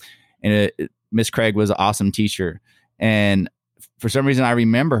Craig. And Miss Craig was an awesome teacher. And for some reason, I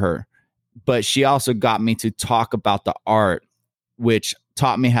remember her. But she also got me to talk about the art, which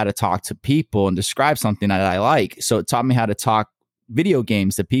taught me how to talk to people and describe something that I like. So it taught me how to talk video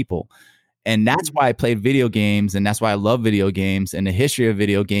games to people. And that's why I played video games. And that's why I love video games. And the history of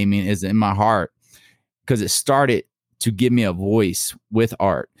video gaming is in my heart because it started to give me a voice with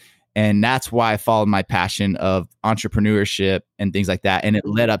art. And that's why I followed my passion of entrepreneurship and things like that. And it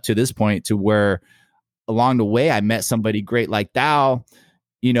led up to this point to where along the way, I met somebody great like Dao,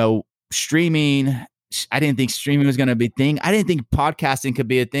 you know, streaming. I didn't think streaming was going to be a thing. I didn't think podcasting could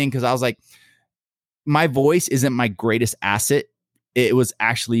be a thing because I was like, my voice isn't my greatest asset. It was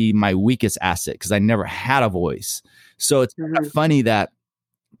actually my weakest asset because I never had a voice. So it's kind of funny that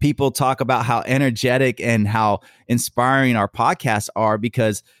people talk about how energetic and how inspiring our podcasts are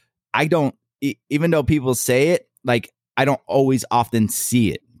because I don't, even though people say it, like I don't always often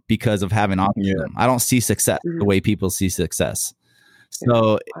see it because of having autism. Yeah. I don't see success the way people see success.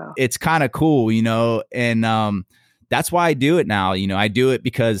 So Wow. it's kind of cool, and that's why I do it now. I do it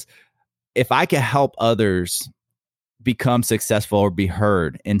because if I can help others become successful or be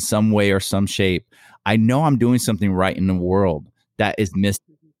heard in some way or some shape, I know I'm doing something right in the world that is missed.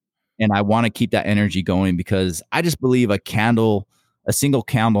 And I want to keep that energy going because I just believe a single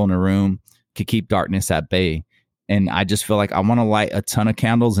candle in a room could keep darkness at bay. And I just feel like I want to light a ton of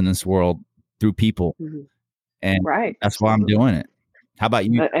candles in this world through people. And Right. that's why I'm doing it. How about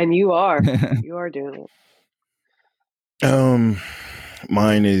you? And you are doing it.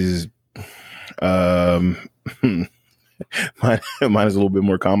 Mine is, mine is a little bit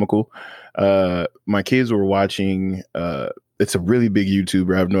more comical. My kids were watching, it's a really big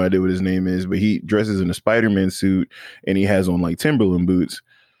YouTuber. I have no idea what his name is, but he dresses in a Spider-Man suit and he has on like Timberland boots.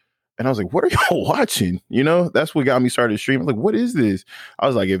 And I was like, what are y'all watching? That's what got me started streaming. Like, what is this? I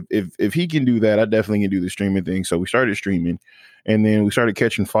was like, if he can do that, I definitely can do the streaming thing. So we started streaming and then we started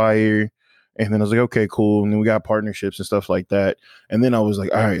catching fire. And then I was like, okay, cool. And then we got partnerships and stuff like that. And then I was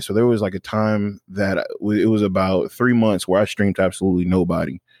like, all right. So there was like a time that it was about 3 months where I streamed to absolutely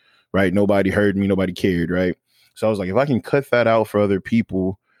nobody, right? Nobody heard me. Nobody cared, right? So I was like, if I can cut that out for other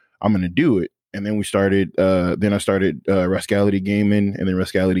people, I'm going to do it. And then I started Rascality Gaming and then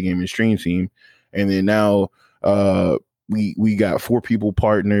Rascality Gaming Stream Team. And then now we got 4 people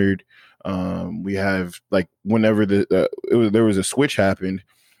partnered. We have like whenever there was a switch happened,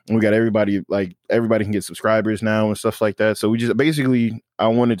 and we got everybody can get subscribers now and stuff like that. So we just basically, I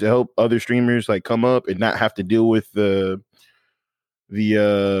wanted to help other streamers like come up and not have to deal with the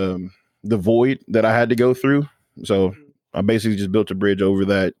void that I had to go through. So I basically just built a bridge over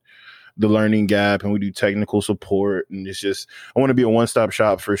the learning gap, and we do technical support. And it's just, I want to be a one-stop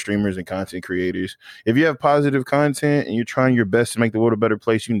shop for streamers and content creators. If you have positive content and you're trying your best to make the world a better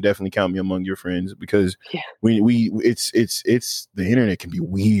place, you can definitely count me among your friends because it's the internet can be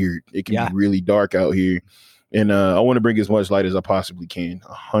weird. It can be really dark out here. And I want to bring as much light as I possibly can.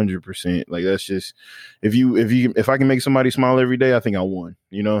 100%. Like that's just, if I can make somebody smile every day, I think I won,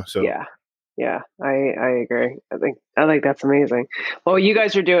 so. Yeah, I agree. I think that's amazing. Well, you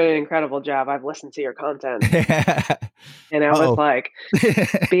guys are doing an incredible job. I've listened to your content, and I was like,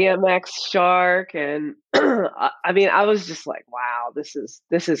 BMX Shark, and I mean, I was just like, wow, this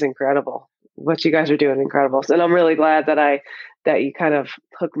is incredible. What you guys are doing, incredible. And I'm really glad that you kind of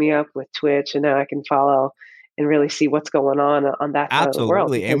hooked me up with Twitch, and now I can follow and really see what's going on that side of the world.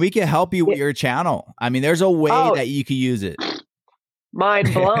 Absolutely, and we can help you with your channel. I mean, there's a way that you could use it.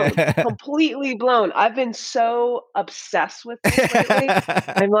 Mind blown, completely blown. I've been so obsessed with this lately.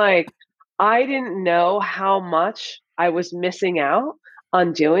 I'm like, I didn't know how much I was missing out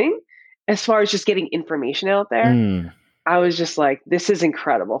on doing as far as just getting information out there. I was just like, this is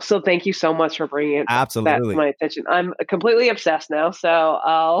incredible. So thank you so much for bringing that to my attention. I'm completely obsessed now, so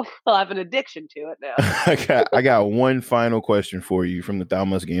I'll have an addiction to it now. I got one final question for you from the Thou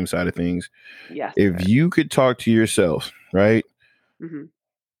Must Game side of things. Yes. If you could talk to yourself, right?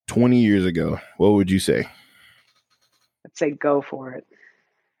 20 years ago, what would you say? I'd say go for it.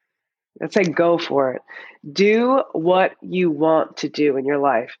 Do what you want to do in your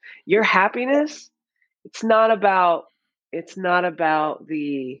life. Your happiness, it's not about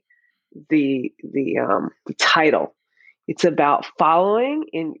the title. It's about following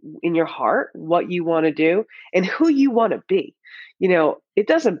in your heart what you want to do and who you want to be. It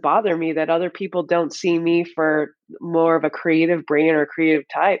doesn't bother me that other people don't see me for more of a creative brain or a creative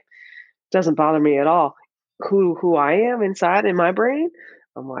type. It doesn't bother me at all. Who I am inside in my brain,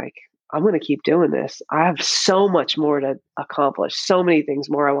 I'm like, I'm going to keep doing this. I have so much more to accomplish, so many things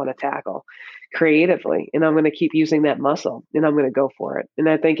more I want to tackle creatively, and I'm going to keep using that muscle, and I'm going to go for it. And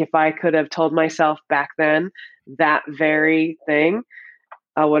I think if I could have told myself back then that very thing,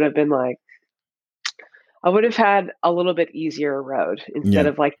 I would have been like, I would have had a little bit easier road instead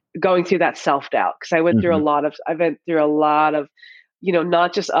of like going through that self-doubt. Cause I went through I've been through a lot of,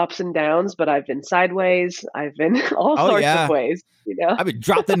 not just ups and downs, but I've been sideways. I've been all sorts of ways, I've been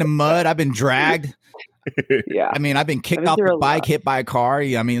dropped in the mud. I've been dragged. Yeah. I mean, I've been kicked off the bike, hit by a car.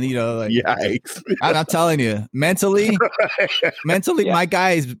 I mean, yikes. I'm telling you, mentally, my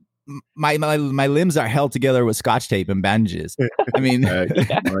guys, my limbs are held together with Scotch tape and bandages. I mean,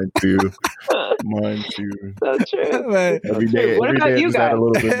 mine too. So true. Every day. What about you guys? A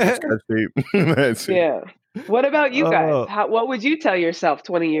little bit of Scotch tape. That's it. Yeah. What about you guys? What would you tell yourself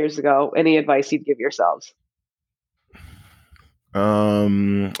 20 years ago? Any advice you'd give yourselves?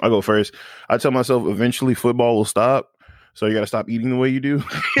 I'll go first. I tell myself eventually football will stop, So you got to stop eating the way you do.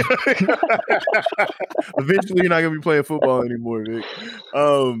 Eventually, you're not gonna be playing football anymore, Vic.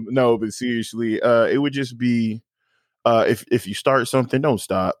 No, but seriously, it would just be if you start something, don't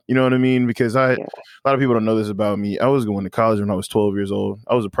stop. You know what I mean? Because a lot of people don't know this about me. I was going to college when I was 12 years old.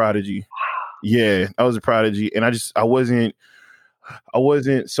 I was a prodigy. Yeah, I was a prodigy, and I wasn't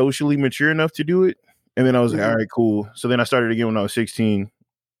socially mature enough to do it. And then I was like, all right, cool. So then I started again when I was 16.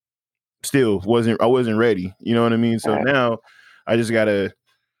 Still I wasn't ready. You know what I mean? So now I just gotta.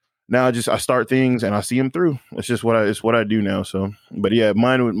 Now I start things and I see them through. It's what I do now. So, but yeah,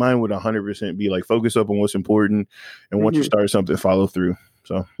 mine would 100% be like focus up on what's important, and once you start something, follow through.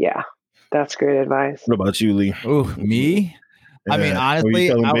 So yeah, that's great advice. What about you, Lee? Oh, me? Yeah. I mean,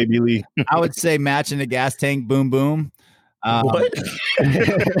 honestly, baby Lee? I would say matching the gas tank, boom, boom. What? Come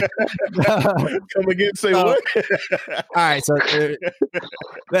again, say what? All right, so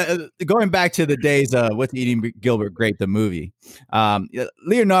going back to the days of What's Eating Gilbert Grape, the movie,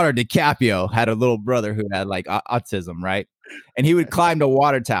 Leonardo DiCaprio had a little brother who had like autism, right? And he would climb the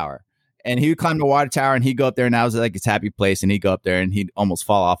water tower. And he'd go up there, and that was like his happy place. And he'd go up there and he'd almost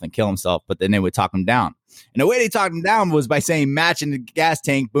fall off and kill himself. But then they would talk him down. And the way they talked him down was by saying matching the gas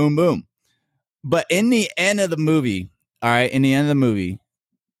tank, boom, boom. But in the end of the movie,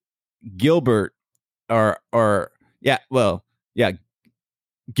 Gilbert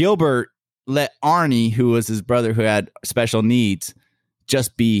Gilbert let Arnie, who was his brother who had special needs,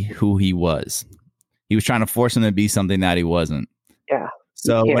 just be who he was. He was trying to force him to be something that he wasn't. Yeah.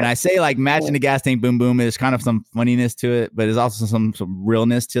 So when I say like matching the gas tank, boom, boom, there's kind of some funniness to it, but there's also some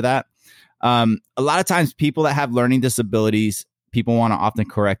realness to that. A lot of times people that have learning disabilities, people want to often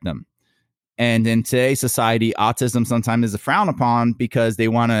correct them. And in today's society, autism sometimes is frowned upon because they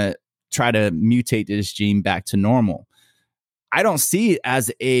want to try to mutate this gene back to normal. I don't see it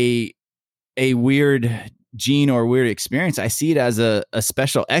as a weird gene or weird experience. I see it as a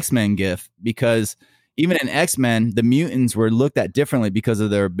special X-Men gift, because even in X-Men, the mutants were looked at differently because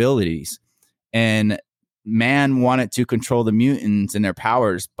of their abilities. And man wanted to control the mutants and their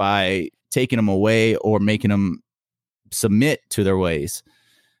powers by taking them away or making them submit to their ways.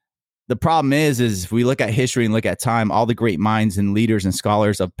 The problem is if we look at history and look at time, all the great minds and leaders and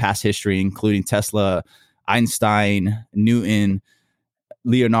scholars of past history, including Tesla, Einstein, Newton,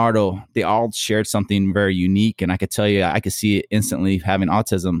 Leonardo, they all shared something very unique. And I could tell you, I could see it instantly having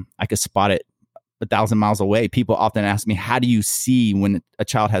autism. I could spot it 1,000 miles away. People often ask me, how do you see when a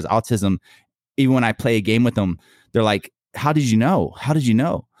child has autism? Even when I play a game with them, they're like, how did you know? How did you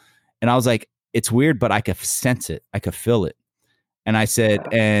know? And I was like, it's weird, but I could sense it. I could feel it. And I said,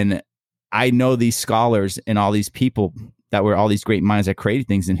 and I know these scholars and all these people that were all these great minds that created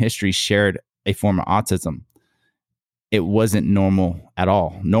things in history shared a form of autism. It wasn't normal at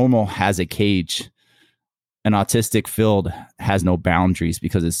all. Normal has a cage. An autistic field has no boundaries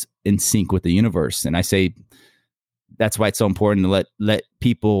because it's in sync with the universe. And I say that's why it's so important to let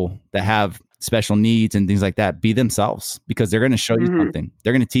people that have special needs and things like that be themselves, because they're going to show you something.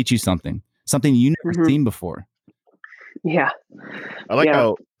 They're going to teach you something you never seen before. Yeah. I like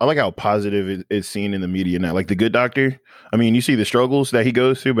how positive it's seen in the media now. Like The Good Doctor. I mean, you see the struggles that he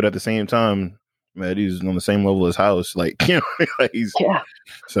goes through, but at the same time, man, he's on the same level as House. Like, you know, like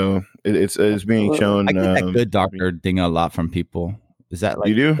so it's being shown. I get that Good Doctor thing a lot from people. Is that like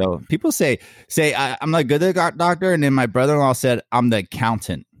you do? So people say I'm the good doctor, and then my brother-in-law said I'm the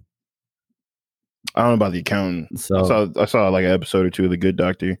accountant. I don't know about the accountant. So I saw like an episode or two of The Good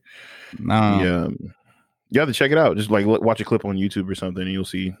Doctor. Yeah. You have to check it out. Just like watch a clip on YouTube or something, and you'll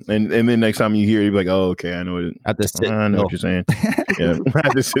see. And then next time you hear it, you'll be like, "Oh, okay, I know it." I know what you're saying. Yeah,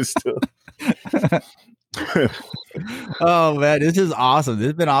 this is still. Oh man, this is awesome. This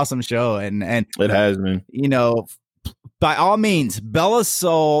has been an awesome show, and it has been. You know, by all means, Bella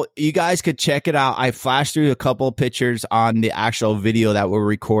Soul, you guys could check it out. I flashed through a couple of pictures on the actual video that we're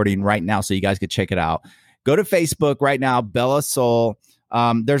recording right now, so you guys could check it out. Go to Facebook right now, Bella Soul.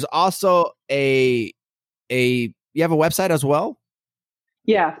 There's also you have a website as well?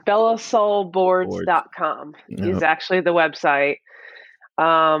 Yeah, bellasoulboards.com is actually the website.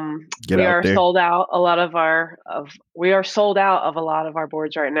 We are sold out of a lot of our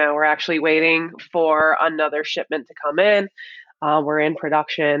boards right now. We're actually waiting for another shipment to come in. We're in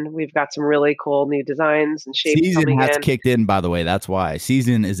production. We've got some really cool new designs and shapes. Season has kicked in, by the way. That's why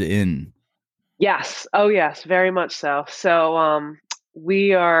season is in. Yes. Oh yes, very much so. So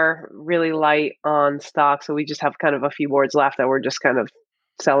we are really light on stock, so we just have kind of a few boards left that we're just kind of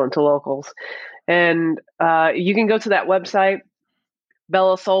selling to locals. And you can go to that website,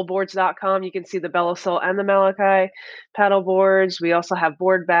 bellasoulboards.com. You can see the Bella Soul and the Malachi paddle boards. We also have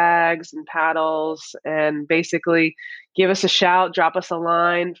board bags and paddles, and basically give us a shout, drop us a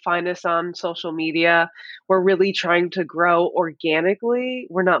line, find us on social media. We're really trying to grow organically.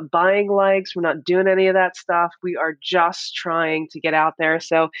 We're not buying likes. We're not doing any of that stuff. We are just trying to get out there.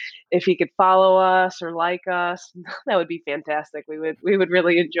 So if you could follow us or like us, that would be fantastic. We would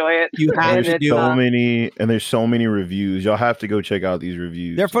really enjoy it. You have And to there's do so it. many, and there's so many reviews. Y'all have to go check out these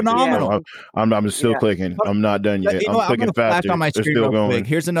reviews. They're phenomenal. I'm still Yeah. clicking. I'm not done But yet. you know I'm what? I'm clicking gonna flash faster. on my They're screen still real going. quick.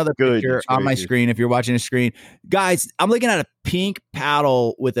 Here's another Good, picture it's on my crazy. screen. If you're watching a screen, guys, I'm looking at a pink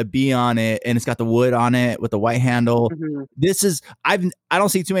paddle with a B on it, and it's got the wood on it with the white handle. Mhm. This is I don't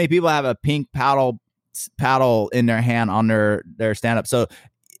see too many people have a pink paddle in their hand on their stand up. So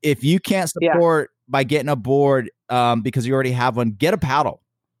if you can't support by getting a board because you already have one, get a paddle.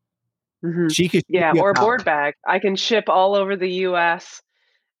 Mhm. She could Yeah, ship you or a paddle. board bag. I can ship all over the US.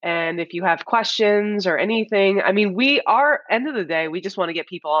 And if you have questions or anything, I mean, we are, end of the day, we just want to get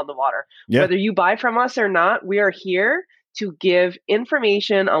people on the water. Yeah. Whether you buy from us or not, we are here to give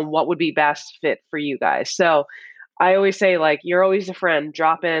information on what would be best fit for you guys. So I always say, like, you're always a friend.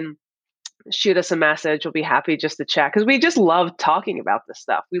 Drop in, shoot us a message. We'll be happy just to chat because we just love talking about this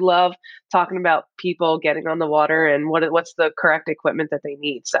stuff. We love talking about people getting on the water and what's the correct equipment that they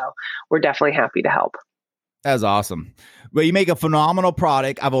need. So we're definitely happy to help. That's awesome. Well, you make a phenomenal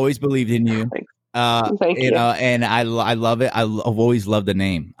product. I've always believed in you. Thanks. Thank you. know, and I love it. I've always loved the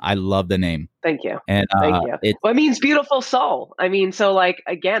name. I love the name. Thank you. And Thank you. Well, it means beautiful soul. I mean, so like,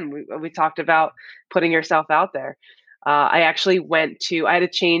 again, we talked about putting yourself out there. I actually I had to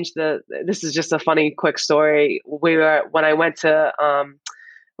change this is just a funny, quick story. When I went to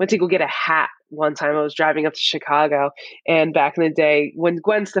go get a hat one time. I was driving up to Chicago, and back in the day when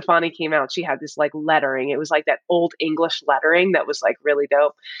Gwen Stefani came out, she had this like lettering. It was like that old English lettering that was like really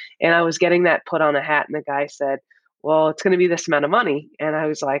dope. And I was getting that put on a hat, and the guy said, "Well, it's going to be this amount of money." And I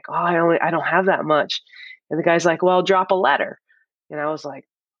was like, "Oh, I don't have that much." And the guy's like, "Well, drop a letter." And I was like,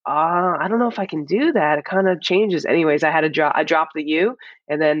 I don't know if I can do that. It kind of changes. Anyways, I dropped the U,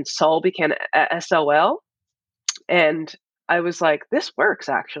 and then Soul became SOL. And I was like, this works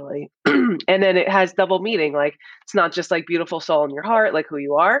actually. And then it has double meaning. Like, it's not just like beautiful soul in your heart, like who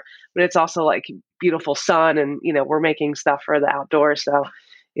you are, but it's also like beautiful sun. And, we're making stuff for the outdoors. So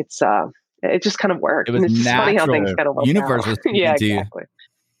it's, it just kind of worked. It was and it's just funny how natural. things kind of work Universe out. was speaking Yeah, to you. exactly.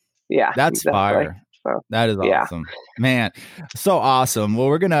 Yeah. That's exactly. fire. So, That is yeah. awesome, man. So awesome. Well,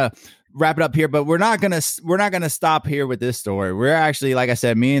 we're gonna wrap it up here, but we're not gonna stop here with this story. We're actually, like I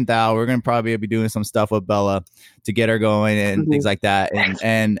said, me and Thao, we're gonna probably be doing some stuff with Bella to get her going and things like that.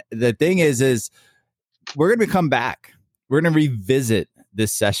 And the thing is we're gonna come back. We're gonna revisit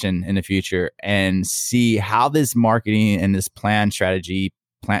this session in the future and see how this marketing and this plan strategy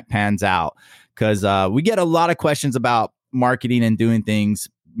pans out, because we get a lot of questions about marketing and doing things,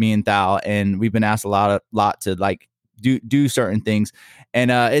 me and Thao, and we've been asked a lot to like do certain things,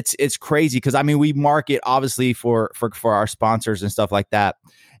 and it's crazy because I mean we market obviously for our sponsors and stuff like that,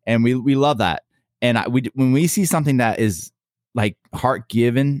 and we love that, and when we see something that is like heart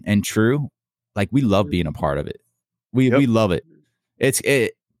given and true, like we love being a part of it. We love it. It's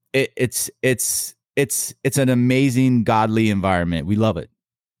an amazing godly environment. We love it.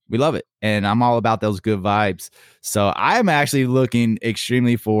 We love it. And I'm all about those good vibes. So I'm actually looking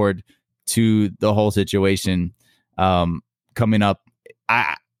extremely forward to the whole situation coming up.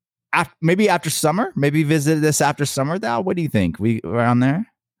 Maybe after summer, maybe visit this after summer. Thao, what do you think? We around there?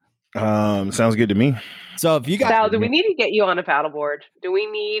 Sounds good to me. So if you guys, Sal, do we need to get you on a paddleboard? Do we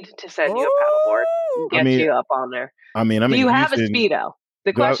need to send you a paddleboard and get you up on there? Do you have a Speedo?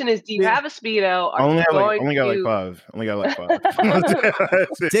 The question is, do you have a Speedo? I only got like 5. Only got like 5.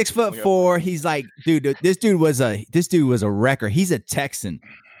 6'4". He's like, dude, this dude was a wrecker. He's a Texan.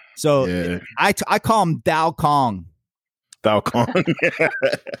 So yeah. I call him Thao Kong. Thao Kong.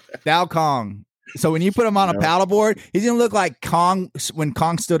 Thao Kong. So when you put him on a paddleboard, he's gonna look like Kong when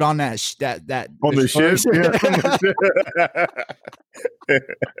Kong stood on that on the ship.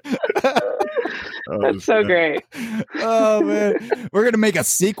 That's so great. Oh man, we're gonna make a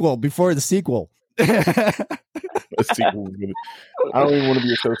sequel before the sequel. A sequel. I don't even want to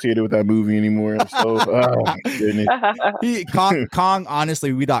be associated with that movie anymore. So, oh goodness. Kong,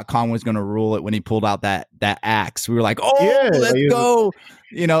 honestly, we thought Kong was gonna rule it when he pulled out that axe. We were like, let's go.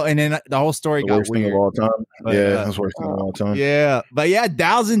 And then the whole story got weird. Of all time. But, that's worst thing of all time. Yeah, but yeah,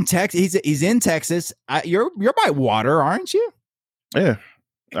 Dao's in Texas. He's in Texas. You're by water, aren't you? Yeah,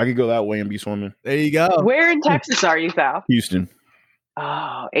 I could go that way and be swimming. There you go. Where in Texas are you, Thao? Houston.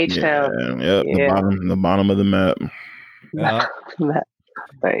 Oh, H-Town. Yeah. The bottom of the map.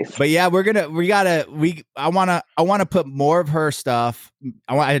 Nice. But yeah, I wanna put more of her stuff.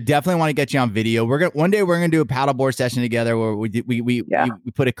 I definitely want to get you on video. One day we're gonna do a paddleboard session together where we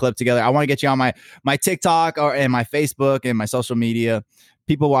put a clip together. I want to get you on my TikTok and my Facebook and my social media.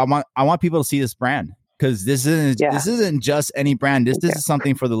 People, I want people to see this brand, because this isn't just any brand. This is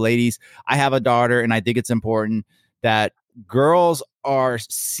something for the ladies. I have a daughter, and I think it's important that girls are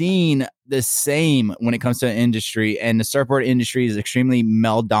seen the same when it comes to an industry, and the surfboard industry is extremely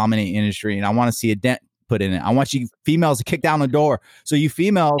male dominant industry, and I want to see a dent put in it. I want you females to kick down the door. So you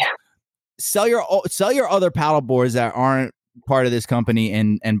females sell your other paddle boards that aren't part of this company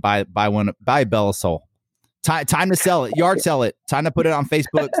and buy Belasol. Time to sell it. Yard sell it. Time to put it on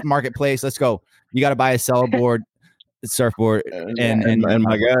Facebook Marketplace. Let's go. You got to buy a Sellboard surfboard, and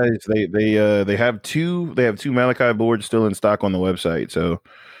my guys, they have two Malachi boards still in stock on the website. So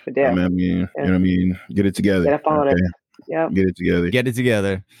you know what I mean, get it together. Get up on it. Yeah, get it together. Get it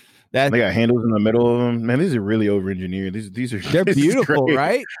together. They got handles in the middle of them. Man, these are really over engineered. They're beautiful,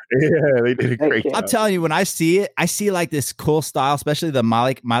 right? Yeah, they did a great job. I'm telling you, when I see it, I see like this cool style, especially the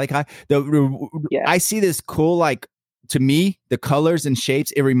Malachi. I see this cool, like, to me, the colors and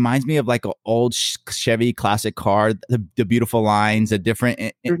shapes, it reminds me of like an old Chevy classic car. The beautiful lines, the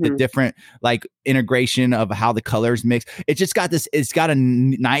different like integration of how the colors mix. It just got this. It's got a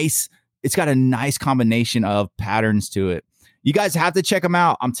nice combination of patterns to it. You guys have to check them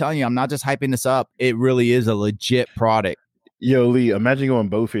out. I'm telling you, I'm not just hyping this up. It really is a legit product. Yo, Lee, imagine going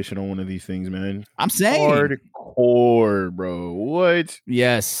bow fishing on one of these things, man. I'm saying hardcore, bro. What?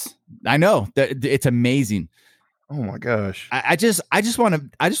 Yes, I know. It's amazing. Oh my gosh. I just want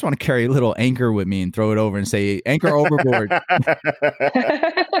to carry a little anchor with me and throw it over and say anchor overboard. I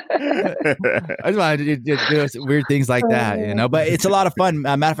just want to do weird things like that, you know. But it's a lot of fun.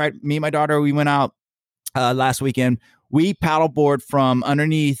 Matter of fact, me and my daughter, we went out last weekend. We paddleboard from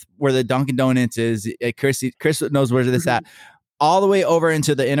underneath where the Dunkin' Donuts is. Chris knows where this at. All the way over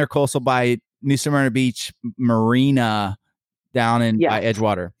into the Intercoastal by New Smyrna Beach Marina down by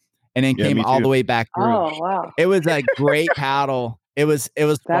Edgewater, and then came all the way back through. Oh wow! It was a great paddle. It was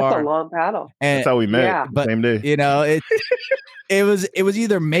That's far. a long paddle. And, that's how we met. Yeah. But, same day. You know, it was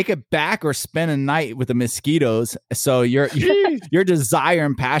either make it back or spend a night with the mosquitoes. So your desire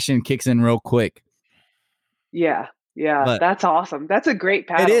and passion kicks in real quick. Yeah. Yeah, but that's awesome. That's a great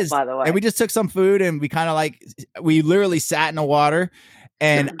paddle, it is, by the way. And we just took some food and we literally sat in the water.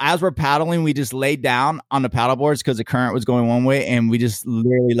 And as we're paddling, we just laid down on the paddle boards because the current was going one way, and we just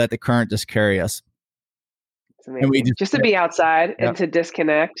literally let the current just carry us. It's amazing. And we just to be outside and to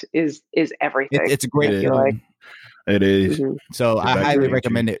disconnect is everything. It's a great feeling. It is. Mm-hmm. So I highly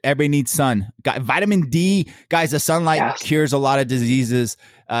recommend it. Everybody needs sun. Vitamin D, guys. The sunlight cures a lot of diseases,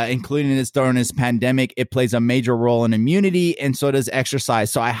 including during this pandemic. It plays a major role in immunity, and so does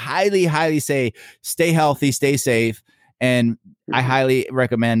exercise. So I highly, highly say stay healthy, stay safe, and I highly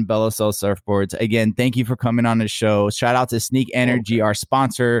recommend Belasol surfboards. Again, thank you for coming on the show. Shout out to Sneak Energy, our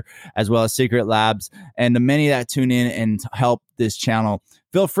sponsor, as well as Secret Labs, and the many that tune in and help this channel.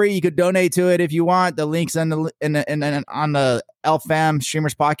 Feel free. You could donate to it if you want. The links on the LFAM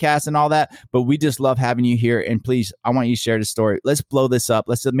Streamers podcast and all that. But we just love having you here. And please, I want you to share the story. Let's blow this up.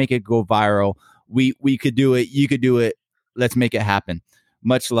 Let's make it go viral. We could do it. You could do it. Let's make it happen.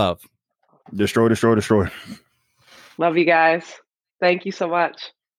 Much love. Destroy. Love you guys. Thank you so much.